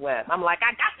Jacquie Gales Webb. I'm like,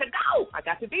 I got to go. I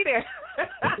got to be there.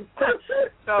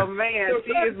 So man,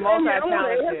 she is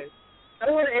multi-talented. I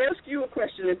want to ask you a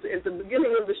question. At the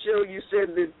beginning of the show, you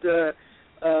said that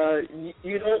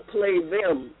you don't play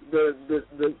them, the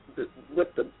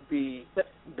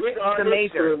big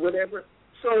artists or whatever.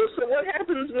 So what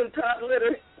happens when Todd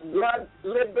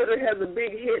Ledbetter has a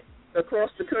big hit across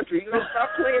the country? You gonna stop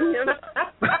playing him?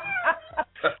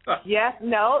 Yes,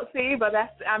 no, see, but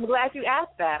I'm glad you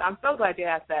asked that. I'm so glad you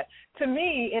asked that. To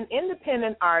me, an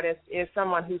independent artist is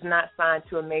someone who's not signed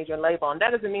to a major label, and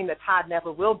that doesn't mean that Todd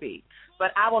never will be.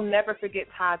 But I will never forget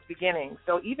Todd's beginning.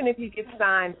 So even if he gets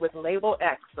signed with Label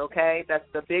X, okay, that's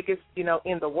the biggest,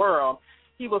 in the world,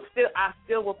 I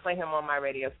still will play him on my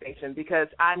radio station because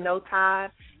I know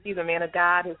Todd. He's a man of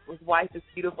God. His wife is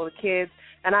beautiful, the kids,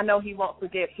 and I know he won't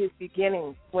forget his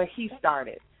beginnings when he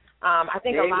started. I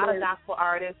think a lot of gospel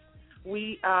artists,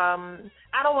 I'm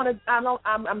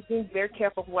being very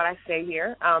careful with what I say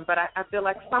here, but I feel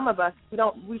like some of us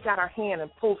reach out our hand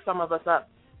and pull some of us up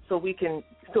so we can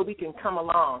come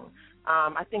along.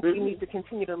 I think we need to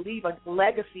continue to leave a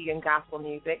legacy in gospel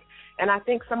music, and I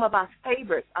think some of our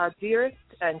favorites, our dearest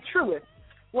and truest,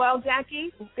 well,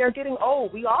 Jackie, they're getting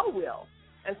old. We all will.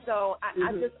 And so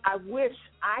I wish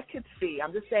I could see,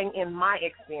 I'm just saying in my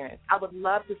experience, I would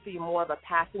love to see more of a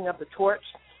passing of the torch.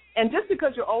 And just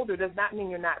because you're older does not mean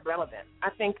you're not relevant.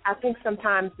 I think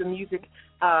sometimes the music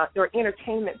or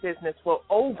entertainment business will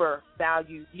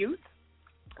overvalue youth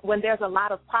when there's a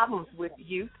lot of problems with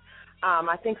youth.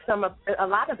 I think a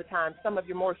lot of the time, some of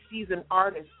your more seasoned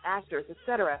artists, actors, et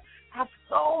cetera, have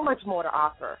so much more to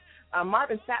offer.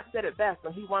 Marvin Sapp said it best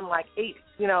when he won like 8,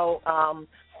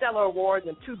 Stellar Awards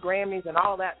and 2 Grammys and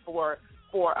all that for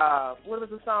what was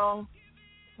the song?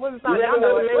 What was the song? Y'all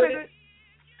know it. What is it?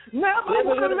 Never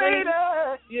would have made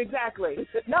it. Exactly.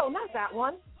 No, not that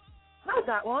one. Not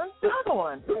that one. The other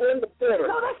one. No,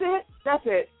 that's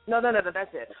it. No,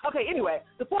 that's it. Okay, anyway,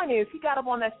 the point is he got up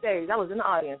on that stage. I was in the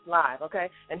audience live, okay,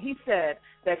 and he said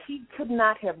that he could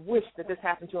not have wished that this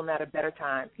happened to him at a better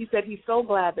time. He said he's so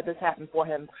glad that this happened for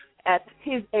him at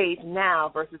his age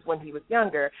now versus when he was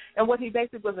younger. And what he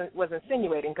basically was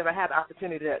insinuating, because I had the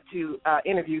opportunity to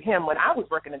interview him when I was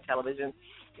working in television,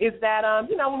 is that,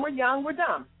 when we're young, we're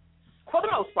dumb. For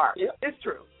the most part. Yep. It's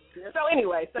true. So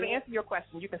anyway, to answer your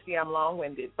question, you can see I'm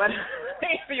long-winded, but to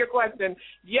answer your question,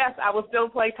 yes, I will still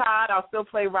play Todd. I'll still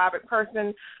play Robert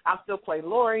Person. I'll still play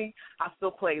Lori. I'll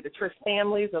still play the Trish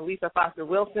Stanleys, the Lisa Foster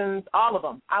Wilsons, all of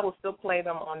them. I will still play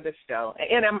them on this show,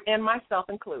 and myself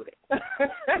included.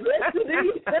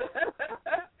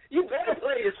 You better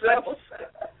play yourself.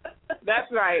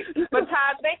 That's right. But,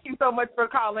 Todd, thank you so much for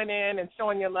calling in and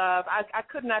showing your love. I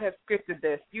could not have scripted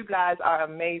this. You guys are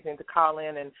amazing to call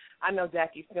in, and I know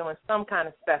Jackie's feeling some kind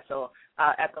of special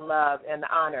at the love and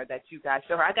the honor that you guys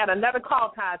show her. I got another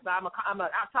call, Todd, so I'll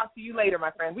talk to you later,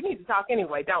 my friend. We need to talk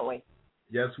anyway, don't we?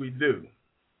 Yes, we do.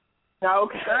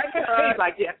 Okay. He's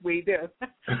like, yes, we do.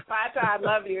 Bye, Todd.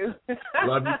 Love you.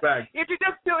 Love you back. If you're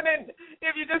just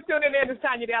tuning in, it's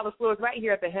Tanya Dallas-Lewis right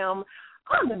here at the helm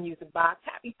on the Music Box.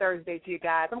 Happy Thursday to you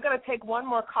guys. I'm going to take one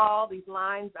more call. These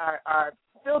lines are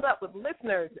filled up with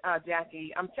listeners,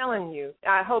 Jackie. I'm telling you.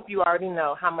 I hope you already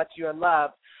know how much you're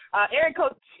loved. Area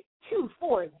code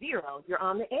 240, you're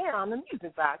on the air on the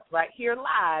Music Box right here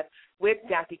live with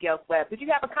Jacquie Gales Webb. Did you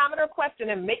have a comment or question?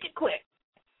 And make it quick.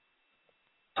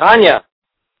 Tanya.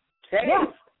 Hey. Yes.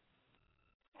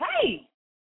 Hey.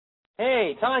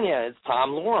 Hey, Tanya. It's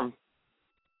Thom Lourim.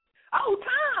 Oh,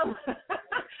 Tom.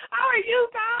 How are you,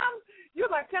 Tom? You're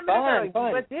like 10 minutes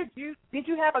early. But did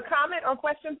you have a comment or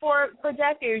question for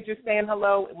Jackie, or are you just saying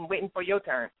hello and waiting for your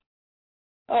turn?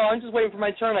 Oh, I'm just waiting for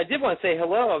my turn. I did want to say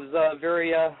hello. I was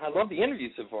I love the interview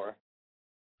so far.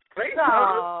 Great.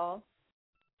 Oh.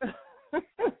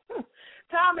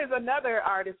 Tom is another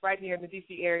artist right here in the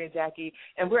D.C. area, Jackie,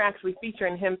 and we're actually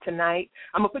featuring him tonight.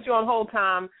 I'm going to put you on hold,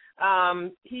 Tom.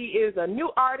 He is a new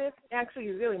artist. Actually,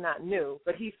 he's really not new,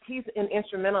 but he's an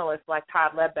instrumentalist like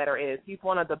Todd Ledbetter is. He's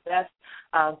one of the best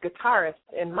guitarists,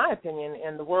 in my opinion,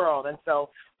 in the world, and so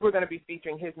we're going to be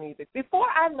featuring his music. Before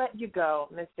I let you go,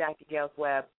 Miss Jacquie Gales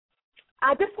Webb,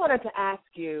 I just wanted to ask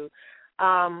you,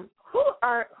 who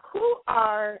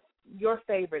are your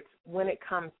favorites when it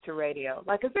comes to radio?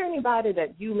 Like, is there anybody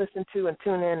that you listen to and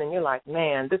tune in and you're like,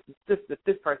 man,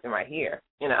 this person right here,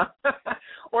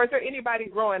 or is there anybody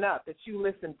growing up that you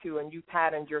listen to and you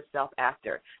patterned yourself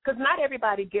after? Because not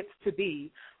everybody gets to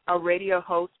be a radio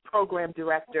host, program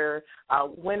director,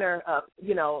 winner of,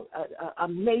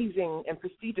 amazing and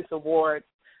prestigious awards.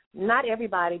 Not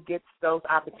everybody gets those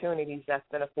opportunities that's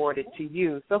been afforded to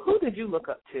you. So who did you look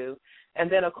up to?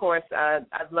 And then, of course,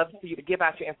 I'd love for you to give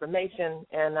out your information,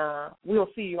 and we'll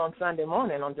see you on Sunday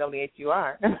morning on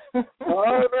WHUR.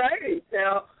 All righty.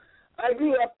 Now, I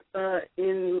grew up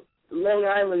in Long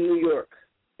Island, New York,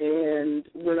 and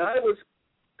when I was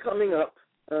coming up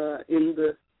in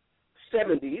the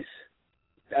 70s,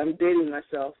 I'm dating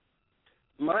myself,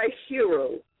 my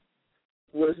hero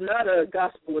was not a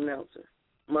gospel announcer.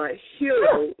 My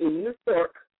hero in New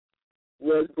York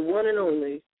was the one and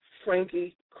only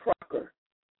Frankie Crocker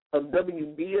of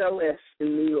WBLS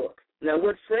in New York. Now,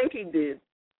 what Frankie did,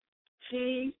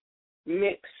 he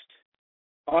mixed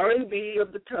R&B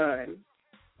of the time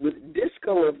with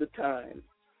disco of the time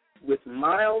with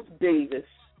Miles Davis.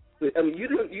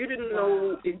 You didn't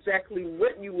know exactly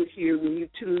what you would hear when you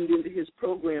tuned into his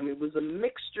program. It was a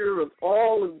mixture of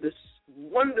all of this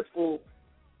wonderful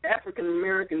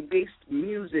African-American-based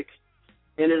music,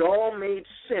 and it all made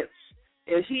sense.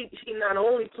 And he not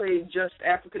only played just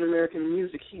African-American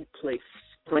music, he played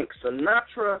Frank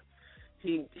Sinatra.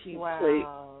 He played.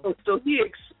 So he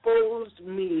exposed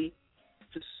me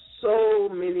to so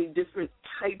many different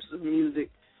types of music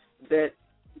that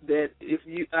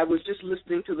if I was just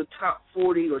listening to the top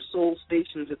 40 or soul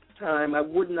stations at the time, I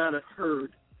would not have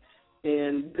heard.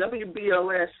 And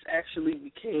WBLS actually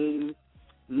became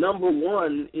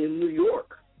 #1 in New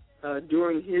York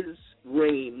during his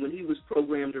reign when he was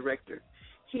program director.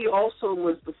 He also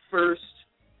was the first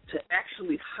to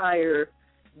actually hire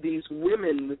these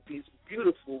women with these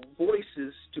beautiful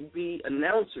voices to be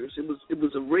announcers. It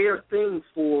was a rare thing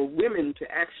for women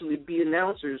to actually be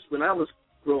announcers when I was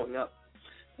growing up.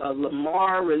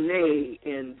 Lamar Renee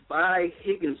and Vi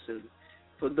Higginson.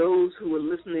 For those who are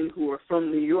listening who are from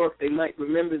New York, they might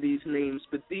remember these names,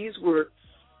 but these were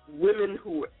women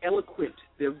who were eloquent.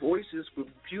 Their voices were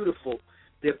beautiful.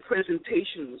 Their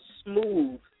presentation was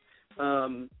smooth.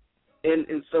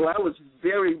 And so I was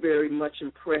very, very much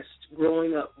impressed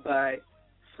growing up by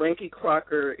Frankie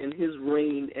Crocker and his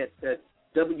reign at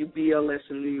WBLS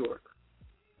in New York.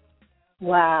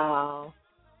 Wow.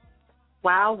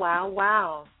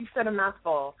 Wow. You said a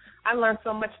mouthful. I learned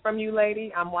so much from you,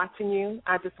 lady. I'm watching you.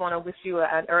 I just want to wish you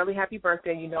an early happy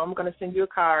birthday. You know I'm going to send you a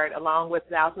card along with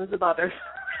thousands of others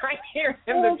right here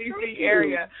in the D.C.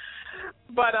 area.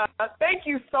 But thank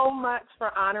you so much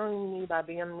for honoring me by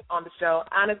being on the show.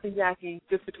 Honestly, Jackie,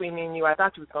 just between me and you, I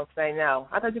thought you was going to say no.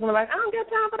 I thought you were going to be like, I don't got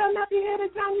time for that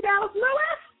nappy-headed Tanya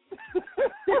Dallas-Lewis.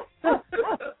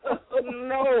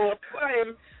 No,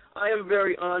 I am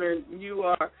very honored. You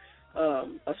are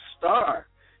a star,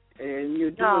 and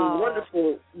you're doing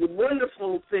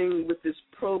wonderful thing with this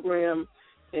program,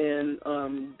 and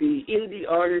the indie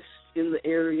artists in the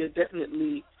area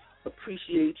definitely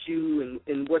appreciate you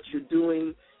and what you're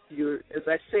doing. As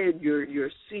I said, your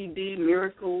CD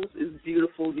Miracles is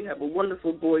beautiful. You have a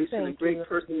wonderful voice and a great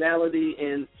personality,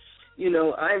 and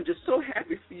I'm just so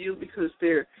happy for you because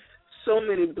there are so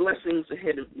many blessings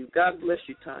ahead of you. God bless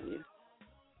you, Tanya.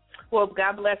 Well,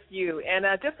 God bless you. And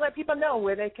just let people know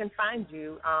where they can find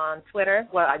you on Twitter.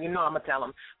 Well, I'm going to tell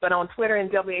them. But on Twitter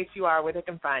and WHUR, where they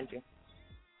can find you.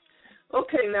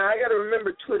 Okay, now I got to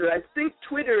remember Twitter. I think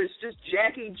Twitter is just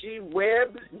Jacquie G.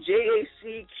 Webb,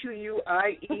 JACQUIEG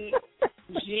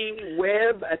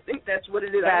Webb. I think that's what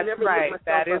it is. That's right.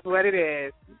 That is what it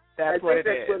is. That's what it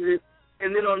is.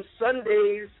 And then on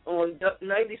Sundays on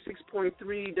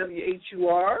 96.3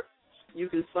 WHUR, you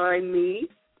can find me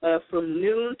from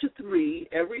noon to 3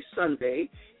 every Sunday.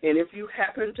 And if you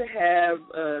happen to have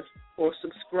or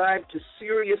subscribe to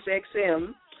Sirius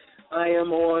XM, I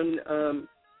am on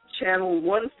Channel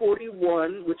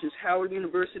 141, which is Howard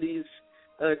University's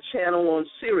channel on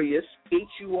Sirius,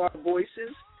 HUR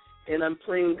Voices, and I'm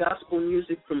playing gospel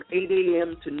music from 8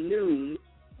 a.m. to noon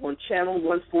on Channel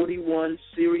 141,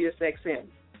 Sirius XM.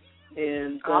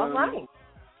 And all right.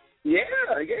 Yeah.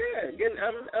 Again,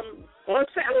 I'm on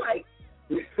satellite.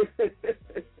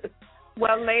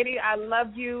 Well, lady, I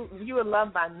love you. You are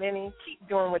loved by many. Keep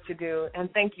doing what you do, and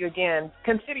thank you again.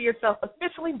 Consider yourself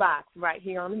officially boxed right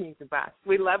here on the Music Box.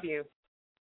 We love you.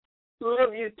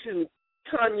 Love you too,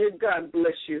 Tanya. God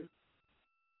bless you.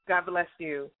 God bless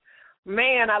you.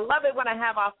 Man, I love it when I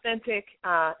have authentic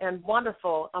and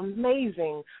wonderful,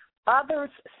 amazing,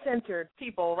 others-centered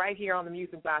people right here on the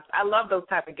Music Box. I love those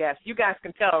type of guests. You guys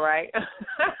can tell, right?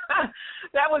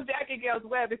 That was Jacquie Gales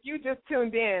Webb. If you just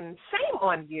tuned in, shame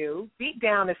on you.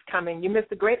 Beatdown is coming. You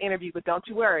missed a great interview, but don't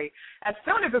you worry. As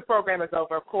soon as this program is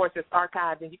over, of course, it's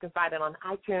archived, and you can find it on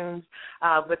iTunes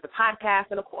with the podcast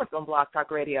and, of course, on Blog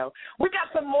Talk Radio. We've got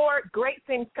some more great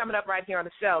things coming up right here on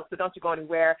the show, so don't you go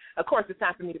anywhere. Of course, it's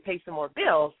time for me to pay some more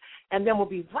bills, and then we'll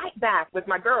be right back with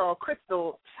my girl,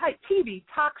 Crystal TV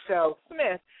Talk Show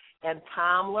Smith, and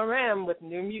Thom Lourim with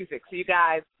new music. So you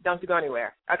guys, don't you go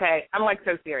anywhere. Okay, I'm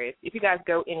so serious. If you guys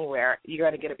go anywhere, you're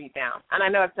going to get a beat down. And I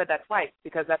know I've said that twice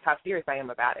because that's how serious I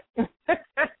am about it.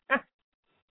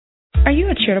 Are you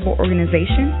a charitable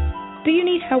organization? Do you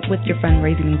need help with your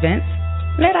fundraising events?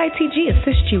 Let ITG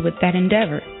assist you with that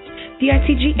endeavor. The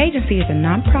ITG Agency is a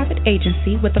nonprofit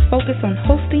agency with a focus on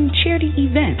hosting charity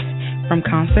events, from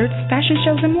concerts, fashion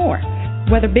shows, and more.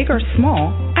 Whether big or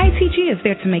small, ITG is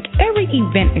there to make every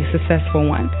event a successful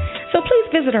one. So please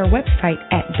visit our website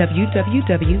at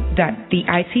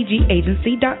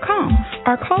www.theitgagency.com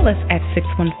or call us at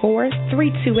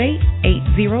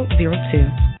 614-328-8002.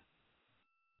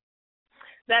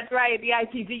 That's right. The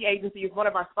ITG Agency is one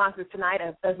of our sponsors tonight,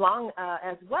 as well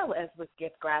as with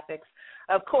Gift Graphics.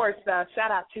 Of course,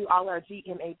 shout out to all our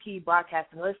GMAP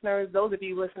broadcasting listeners. Those of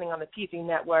you listening on the PG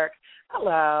Network,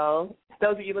 hello.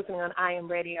 Those of you listening on IM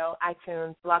Radio,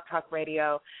 iTunes, Blog Talk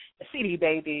Radio, CD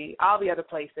Baby, all the other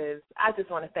places, I just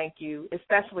want to thank you,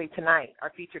 especially tonight,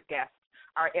 our featured guests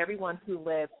are everyone who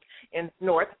lives in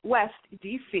Northwest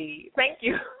D.C. Thank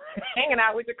you for hanging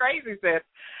out with your crazy sis.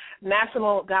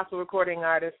 National Gospel Recording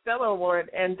Artist, Stellar Award,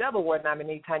 and Double Award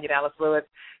nominee Tanya Dallas-Lewis.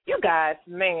 You guys,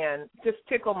 man, just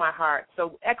tickle my heart.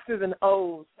 So X's and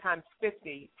O's times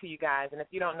 50 to you guys. And if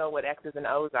you don't know what X's and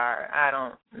O's are, I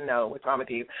don't know what's wrong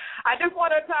with you. I just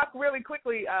want to talk really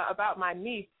quickly about my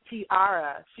niece,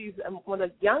 Tiara. She's one of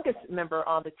the youngest member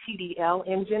on the TDL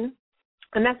engine.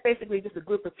 And that's basically just a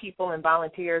group of people and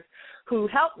volunteers who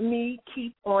help me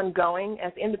keep on going.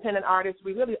 As independent artists,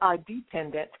 we really are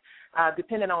dependent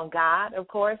on God, of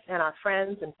course, and our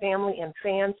friends and family and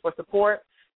fans for support.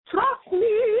 Trust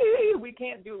me, we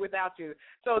can't do it without you.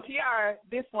 So, Tiara,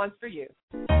 this one's for you.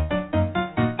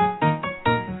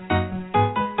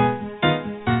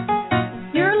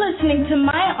 You're listening to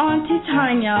my Auntie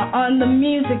Tanya on The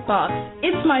Music Box.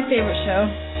 It's my favorite show.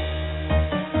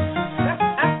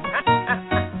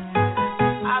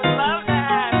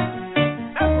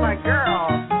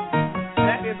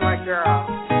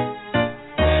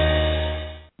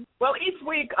 Well, each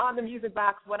week on the Music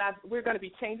Box, we're going to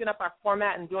be changing up our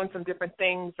format and doing some different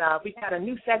things. We've had a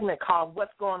new segment called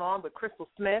What's Going On with Crystal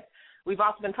Smith. We've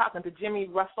also been talking to Jimmy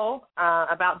Russell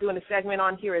about doing a segment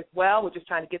on here as well. We're just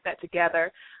trying to get that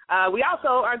together. We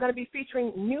also are going to be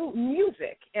featuring new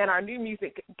music, and our new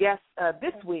music guest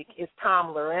this week is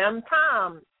Thom Lourim.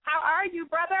 Thom, how are you,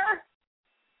 brother?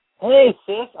 Hey,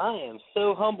 sis. I am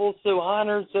so humbled, so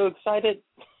honored, so excited.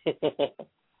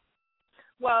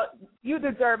 Well, you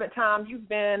deserve it, Thom. You've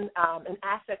been an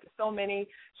asset to so many,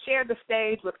 shared the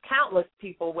stage with countless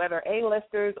people, whether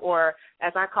A-listers or,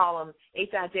 as I call them,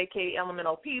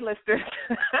 HIJK-LMNOP listers.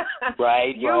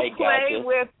 Right, you play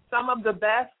with some of the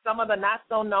best, some of the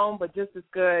not-so-known, but just as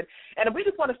good. And we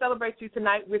just want to celebrate you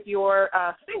tonight with your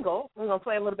single. We're going to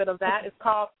play a little bit of that. It's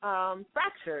called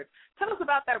Fractured. Tell us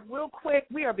about that real quick.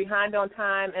 We are behind on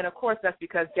time, and, of course, that's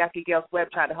because Jacquie Gales Webb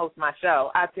tried to host my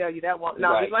show. I tell you, that won't.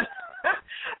 No, right.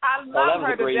 I love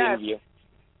her to death. Interview.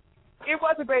 It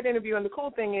was a great interview, and the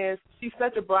cool thing is she's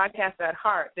such a broadcaster at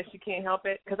heart that she can't help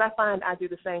it, because I find I do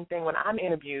the same thing when I'm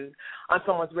interviewed on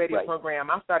someone's radio program.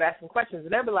 I'll start asking questions,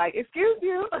 and they'll be like, excuse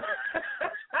you.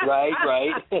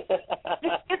 Right.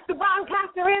 It's the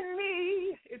broadcaster in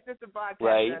me. It's just a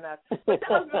broadcaster in us. But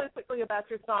tell us really quickly about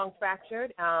your song,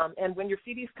 Fractured, and when your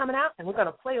CD's coming out, and we're going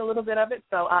to play a little bit of it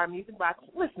so our Music Box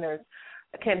listeners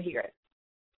can hear it.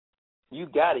 You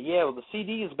got it. Yeah, well, the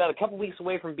CD is about a couple weeks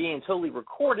away from being totally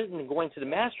recorded and going to the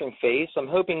mastering phase. So I'm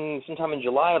hoping sometime in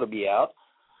July it'll be out.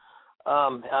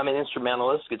 I'm an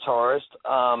instrumentalist, guitarist.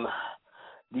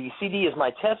 The CD is my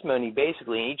testimony,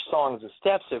 basically, and each song is a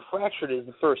step. So Fractured is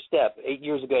the first step. 8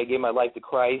 years ago, I gave my life to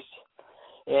Christ,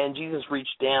 and Jesus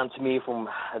reached down to me from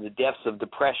the depths of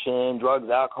depression, drugs,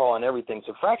 alcohol, and everything.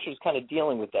 So Fractured is kind of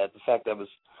dealing with that, the fact that I was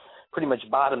pretty much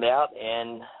bottomed out,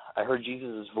 and I heard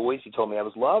Jesus' voice. He told me I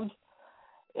was loved.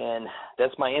 And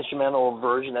that's my instrumental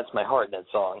version. That's my heart in that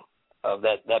song of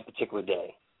that particular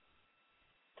day.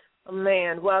 Oh,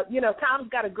 man. Well, Thom's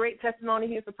got a great testimony.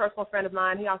 He's a personal friend of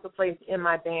mine. He also plays in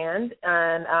my band.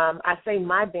 And I say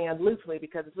my band loosely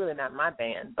because it's really not my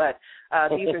band. But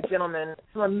these are gentlemen,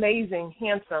 some amazing,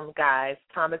 handsome guys.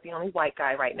 Thom is the only white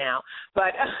guy right now.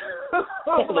 But the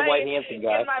white handsome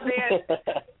guy. In my band.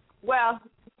 Well,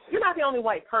 you're not the only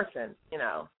white person,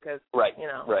 because, Right.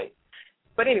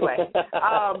 But anyway,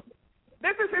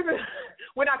 this is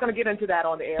we're not going to get into that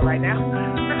on the air right now.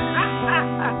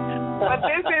 But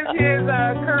this is his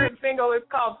current single. It's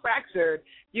called Fractured.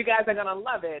 You guys are going to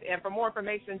love it. And for more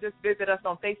information, just visit us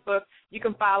on Facebook. You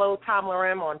can follow Thom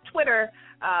Lourim on Twitter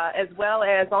as well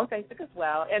as on Facebook as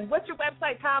well. And what's your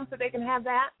website, Thom, so they can have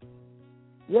that?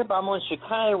 Yep, I'm on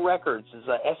Shekinah Records. It's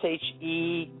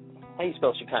S-H-E... How do you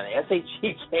spell Shekinah?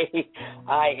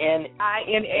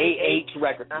 SHEKINAH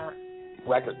Records.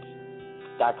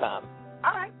 Records.com.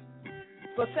 All right.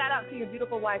 Well, shout out to your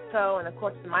beautiful wife, Toe, and, of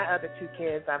course, to my other two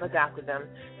kids. I've adopted them.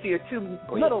 To your two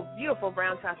little beautiful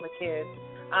brown chocolate kids.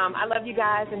 I love you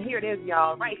guys, and here it is,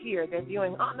 y'all, right here. They're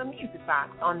viewing on the Music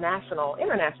Box on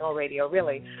international radio,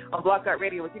 really, on Blog Talk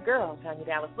Radio with your girl, Tanya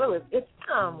Dallas-Lewis. It's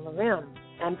Thom Lourim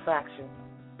and Fraction.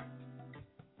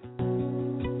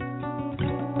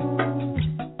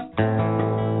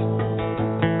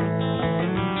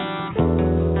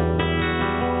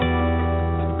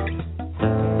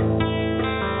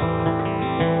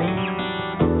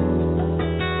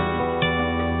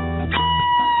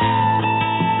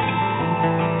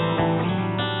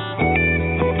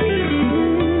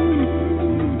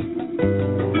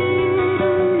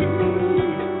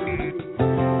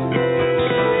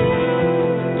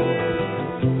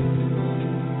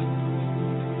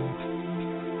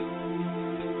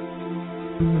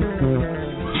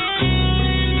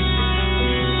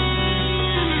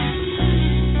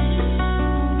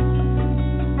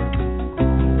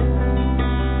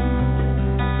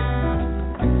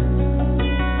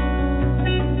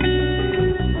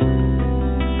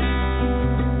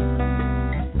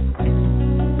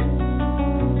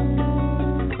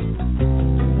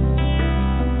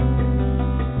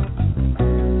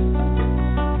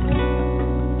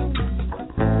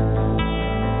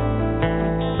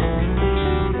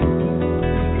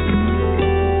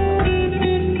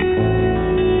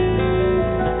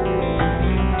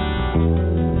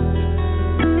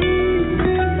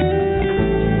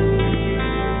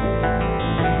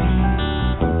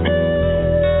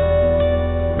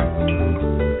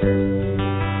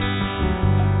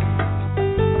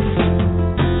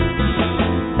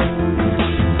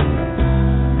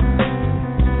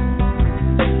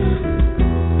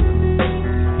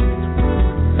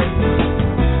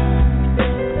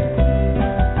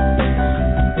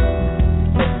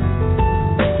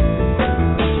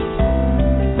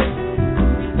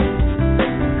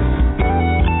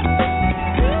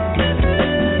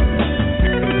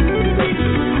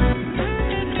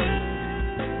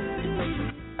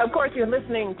 You're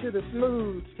listening to the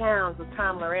smooth sounds of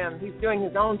Thom Lourim. He's doing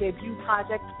his own debut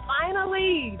project,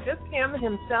 finally. Just him,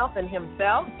 himself, and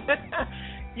himself.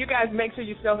 You guys make sure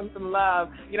you show him some love.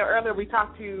 You know, earlier we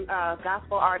talked to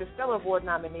gospel artist, Stellar Award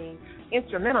nominee,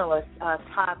 instrumentalist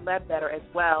Todd Ledbetter as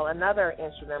well, another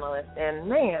instrumentalist. And,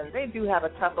 man, they do have a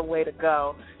tougher way to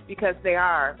go because they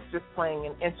are just playing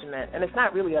an instrument. And it's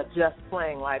not really a just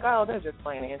playing like, oh, they're just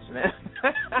playing an instrument.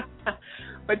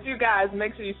 But you guys,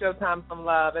 make sure you show Thom some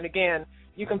love. And, again,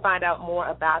 you can find out more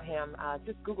about him.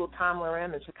 Just Google Thom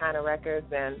Lourim and Shekinah Records,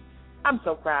 and I'm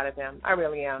so proud of him. I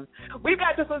really am. We've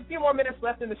got just a few more minutes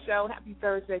left in the show. Happy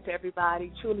Thursday to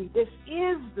everybody. Truly, this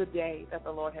is the day that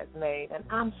the Lord has made, and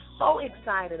I'm so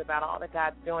excited about all that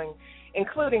God's doing,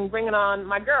 including bringing on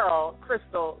my girl,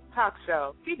 Crystal Talk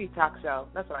Show, TV Talk Show.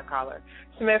 That's what I call her.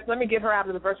 Smith, let me get her out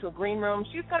of the virtual green room.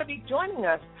 She's going to be joining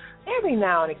us every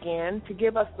now and again to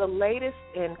give us the latest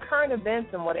in current events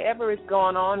and whatever is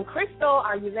going on. Crystal,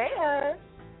 are you there?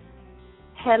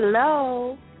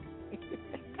 Hello.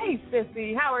 Hey,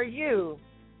 Sissy, how are you?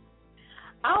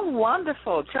 I'm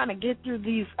wonderful. Trying to get through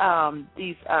these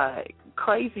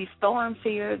crazy storms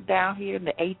down here in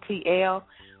the ATL.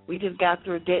 We just got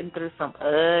through getting through some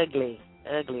ugly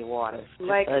waters.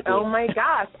 Like, ugly. Oh my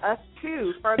gosh, us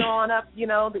too. Further on up, you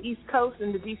know, the East Coast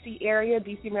and the D.C. area,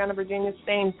 D.C., Maryland, Virginia,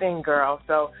 same thing, girl.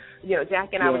 So, you know,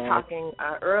 Jackie and I were talking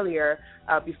earlier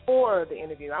before the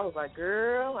interview. I was like,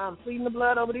 girl, I'm pleading the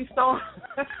blood over these storms.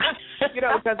 You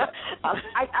know, because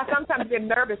I sometimes get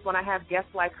nervous when I have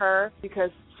guests like her because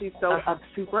she's so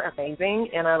super amazing,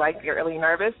 and I like get really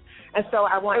nervous. And so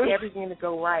I want everything to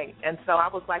go right. And so I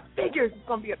was like, figures, it's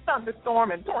going to be a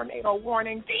thunderstorm and tornado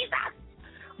warning. Jesus!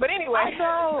 But anyway. I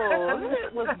know.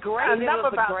 It was great. It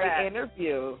was a great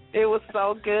interview. It was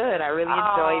so good. I really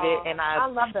enjoyed it. And I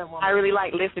love that woman. I really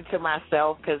like listening to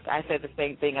myself because I said the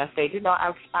same thing. I said, you know,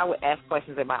 I would ask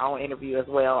questions in my own interview as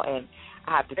well, and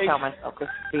I have to tell myself,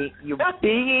 you're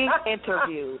being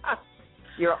interviewed.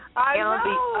 You're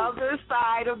on the other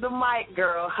side of the mic,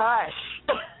 girl. Hush.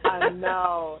 I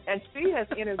know. And she has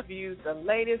interviewed the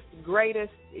latest,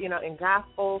 greatest, you know, in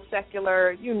gospel,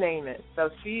 secular, you name it. So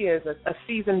she is a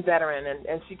seasoned veteran,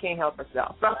 and she can't help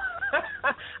herself. So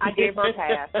I gave her a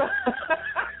pass.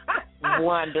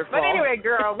 Wonderful. But anyway,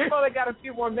 girl, we've only got a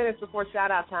few more minutes before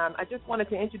shout-out time. I just wanted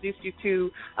to introduce you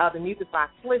to the Music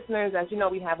Box listeners. As you know,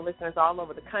 we have listeners all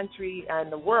over the country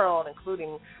and the world,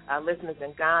 including listeners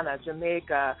in Ghana,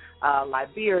 Jamaica,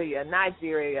 Liberia,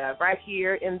 Nigeria, right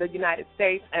here in the United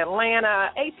States, Atlanta,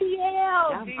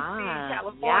 ATL, D.C.,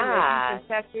 California, Houston,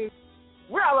 Texas.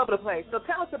 We're all over the place. So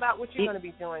tell us about what you're going to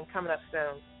be doing coming up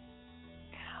soon.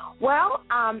 Well,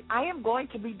 I am going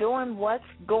to be doing what's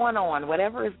going on,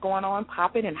 whatever is going on,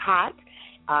 popping and hot.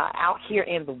 out here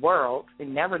in the world. You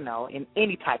never know in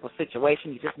any type of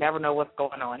situation. You just never know what's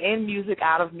going on in music,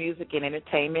 out of music, in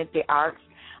entertainment, the arts.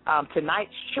 Tonight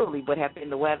surely would have been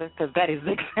the weather, because that is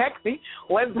exactly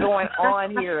what's going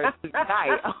on here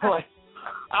tonight.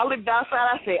 I looked outside,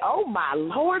 I said, oh, my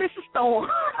Lord, it's a storm.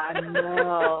 I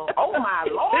know. Oh, my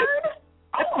Lord.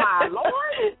 Oh, my Lord.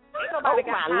 Ain't nobody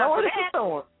got time for that. It's a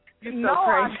storm. No,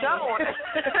 I don't.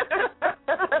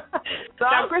 So,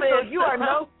 now, Crystal, you are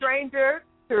no stranger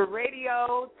to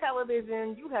radio,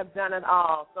 television. You have done it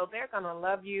all. So they're going to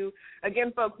love you.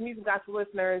 Again, folks, Music Box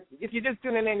listeners, if you're just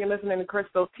tuning in, you're listening to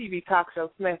Crystal's TV talk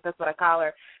show, Smith. That's what I call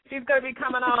her. She's going to be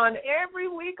coming on every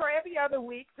week or every other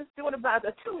week, just doing about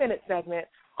a 2-minute segment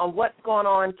on what's going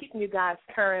on, keeping you guys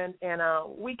current, and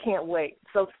we can't wait.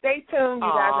 So stay tuned.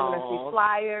 You guys are going to see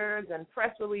flyers and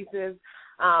press releases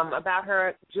about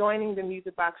her joining the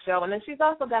Music Box show. And then she's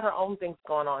also got her own things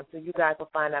going on, so you guys will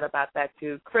find out about that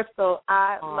too. Crystal,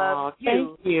 I love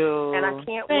you. Thank you. And I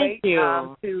can't wait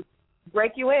to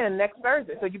break you in next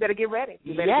Thursday. So you better get ready.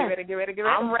 You better get ready.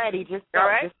 I'm ready. Just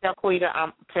tell Quita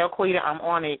I'm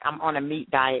on a meat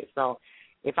diet, so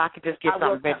if I could just get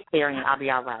something vegetarian, I'll be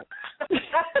all right.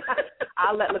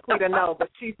 I'll let Laquita know, but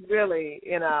she's really,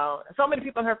 so many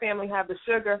people in her family have the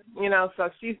sugar, so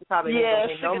she's probably not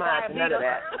going to no mind to none of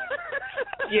that.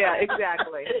 Yeah,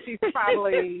 exactly. She's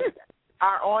probably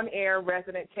our on-air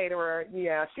resident caterer.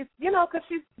 Yeah, she's, because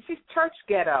she's church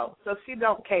ghetto, so she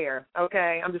don't care.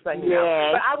 Okay, I'm just letting you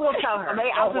know. But I will tell her.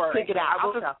 I'll just pick it out.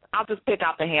 I'll just pick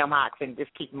out the ham hocks and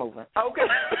just keep moving. Okay.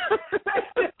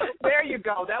 There you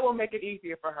go. That will make it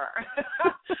easier for her.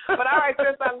 But all right,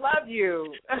 Chris, I love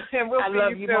you. And we'll see you soon. I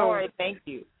love you more. Thank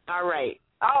you. All right.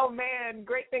 Oh, man,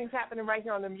 great things happening right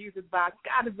here on the Music Box.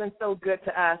 God has been so good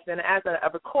to us. And as a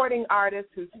recording artist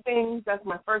who sings, that's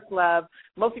my first love.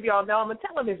 Most of y'all know I'm a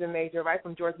television major, right,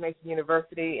 from George Mason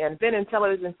University, and been in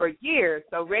television for years.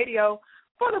 So radio,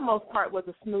 for the most part, was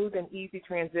a smooth and easy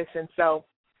transition. So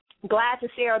glad to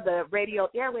share the radio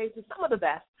airwaves with some of the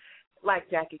best, like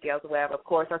Jacquie Gales Webb, of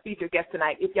course, our featured guest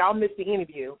tonight. If y'all missed the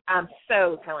interview, I'm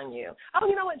so telling you. Oh,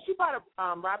 you know what? She brought up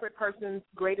Robert Person's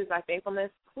Great Is Thy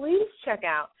Faithfulness. Please check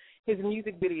out his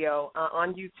music video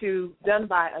on YouTube, done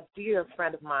by a dear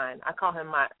friend of mine. I call him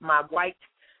my white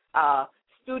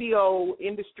studio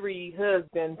industry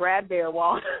husband, Brad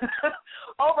Bearwall,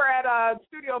 over at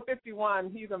Studio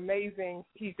 51. He's amazing.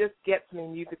 He just gets me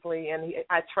musically, and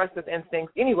I trust his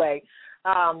instincts. Anyway,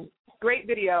 great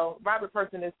video. Robert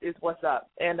Person is what's up.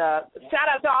 And shout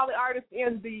out to all the artists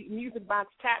in the Music Box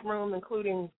chat room,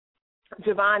 including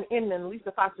Javon Inman,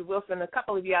 Lisa Foster Wilson, a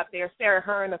couple of you out there. Sarah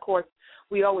Hearn, of course,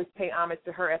 we always pay homage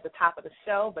to her at the top of the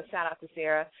show, but shout out to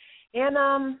Sarah.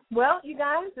 And, well, you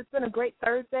guys, it's been a great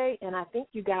Thursday, and I think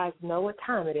you guys know what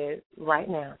time it is right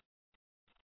now.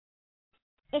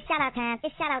 It's shout-out time,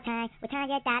 with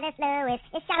Tanya Dallas-Lewis.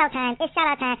 It's shout-out time,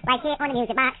 right here on the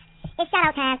Music Box. It's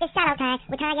shout-out time,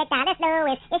 with Tanya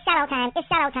Dallas-Lewis. It's shout-out time,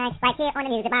 right here on the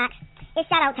Music Box. It's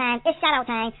shout-out time,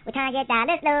 with Tanya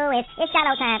Dallas-Lewis. It's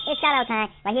shout-out time,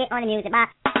 right here on the Music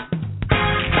Box.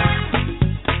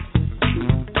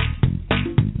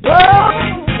 Whoa!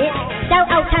 It's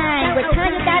shout-out time with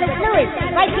Tanya Dallas-Lewis,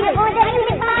 right here on the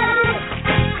Music Box.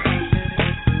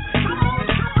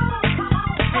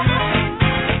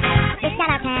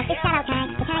 It's shout-out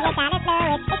time, with Tanya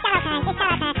Dallas-Lewis. It's shout-out time, right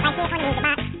here on the Music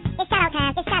Box. It's shout-out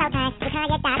time, with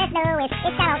Tanya Dallas-Lewis.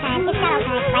 It's shout-out time,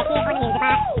 right here on the Music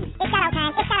Box. It's shout-out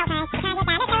time, with Tanya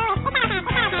Dallas-Lewis.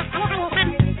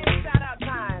 It's shout-out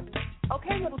time.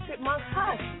 Okay, little chipmunks,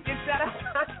 hush. It's shout-out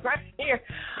time right here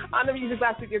on the Music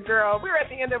Box with your girl. We're at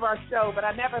the end of our show, but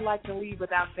I never like to leave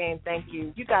without saying thank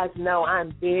you. You guys know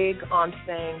I'm big on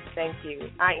saying thank you.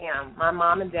 I am. My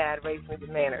mom and dad raised me with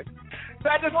manners. So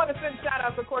I just want to send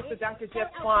shout-outs, of course, to Dr.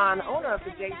 Jeff Swan, owner of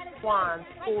the J. Swan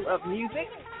School of Music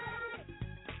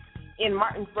in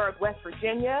Martinsburg, West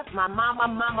Virginia. My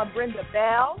mama, Brenda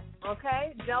Bell,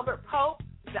 okay? Delbert Pope,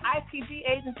 the ITG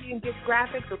Agency and Gift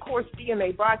Graphics, of course,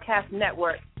 DMA Broadcast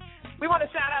Network. We want to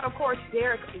shout out, of course,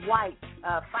 Derek White,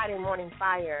 Friday Morning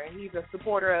Fire. He's a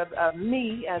supporter of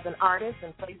me as an artist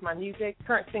and plays my music.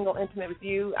 Current single, Intimate With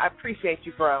You. I appreciate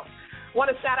you, bro. Want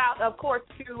to shout out, of course,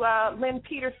 to Lynn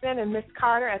Peterson and Miss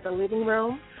Carter at the Living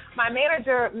Room. My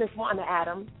manager, Miss Wanda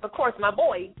Adams. Of course, my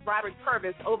boy, Robert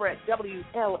Purvis, over at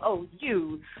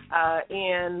WLOU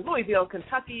in Louisville,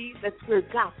 Kentucky. That's where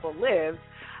gospel lives.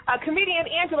 Comedian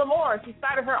Angela Moore, she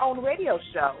started her own radio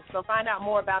show. So find out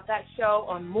more about that show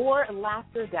on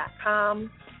morelaughter.com.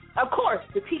 Of course,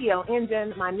 the PDL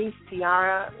Engine, my niece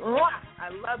Tiara. Mwah! I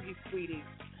love you, sweetie.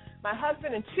 My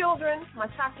husband and children, my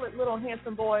chocolate little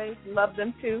handsome boys, love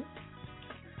them too.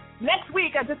 Next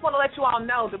week, I just want to let you all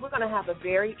know that we're going to have a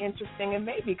very interesting and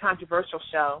maybe controversial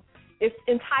show. It's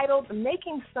entitled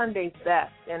Making Sundays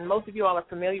Best, and most of you all are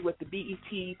familiar with the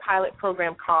BET pilot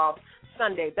program called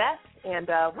Sunday Best, and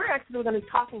we're actually going to be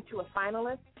talking to a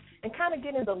finalist and kind of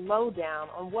getting the lowdown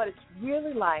on what it's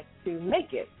really like to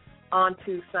make it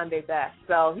onto Sunday Best.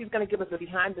 So he's going to give us a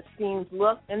behind-the-scenes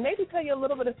look and maybe tell you a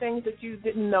little bit of things that you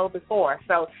didn't know before.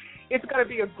 So it's going to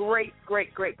be a great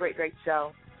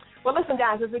show. Well, listen,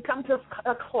 guys, as we come to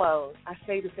a close, I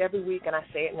say this every week, and I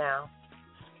say it now.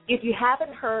 If you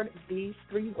haven't heard these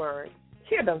 3 words,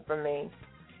 hear them from me.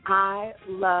 I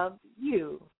love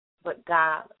you, but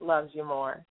God loves you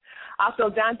more.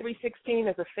 Also, John 3:16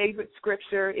 is a favorite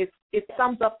scripture. It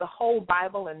sums up the whole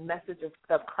Bible and message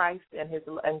of Christ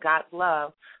and God's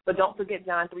love. But don't forget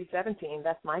John 3:17.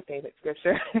 That's my favorite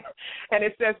scripture. And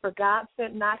it says, "For God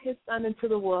sent not his Son into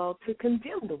the world to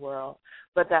condemn the world,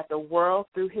 but that the world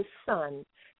through his Son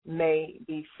may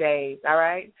be saved." All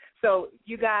right? So,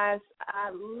 you guys, I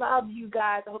love you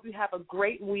guys. I hope you have a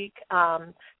great week.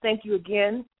 Thank you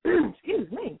again,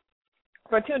 excuse me,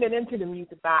 for tuning into the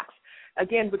Music Box.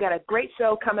 Again, we got a great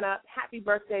show coming up. Happy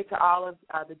birthday to all of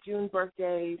the June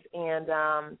birthdays, and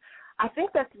I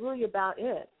think that's really about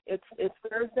it. It's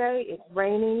Thursday, it's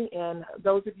rainy, and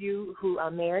those of you who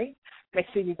are married, make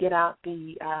sure you get out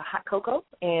the hot cocoa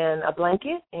and a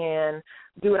blanket and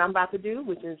do what I'm about to do,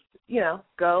 which is,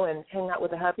 go and hang out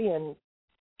with a hubby and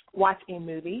watch a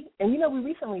movie. And, we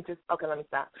recently just, okay, let me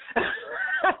stop.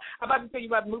 I'm about to tell you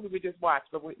about the movie we just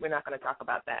watched, but we're not going to talk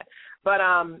about that. But,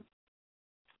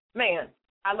 man,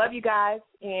 I love you guys,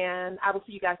 and I will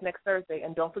see you guys next Thursday.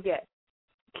 And don't forget,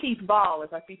 Keith Ball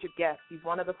is our featured guest. He's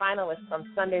one of the finalists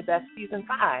from Sunday Best Season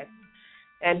 5,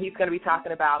 and he's going to be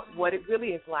talking about what it really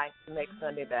is like to make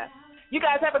Sunday Best. You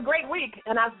guys have a great week,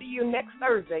 and I'll see you next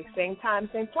Thursday, same time,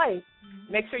 same place.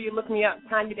 Make sure you look me up,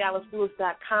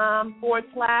 TanyaDallas-Lewis.com/,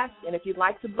 and if you'd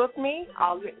like to book me,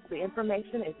 all the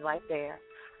information is right there.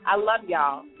 I love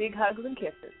y'all. Big hugs and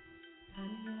kisses.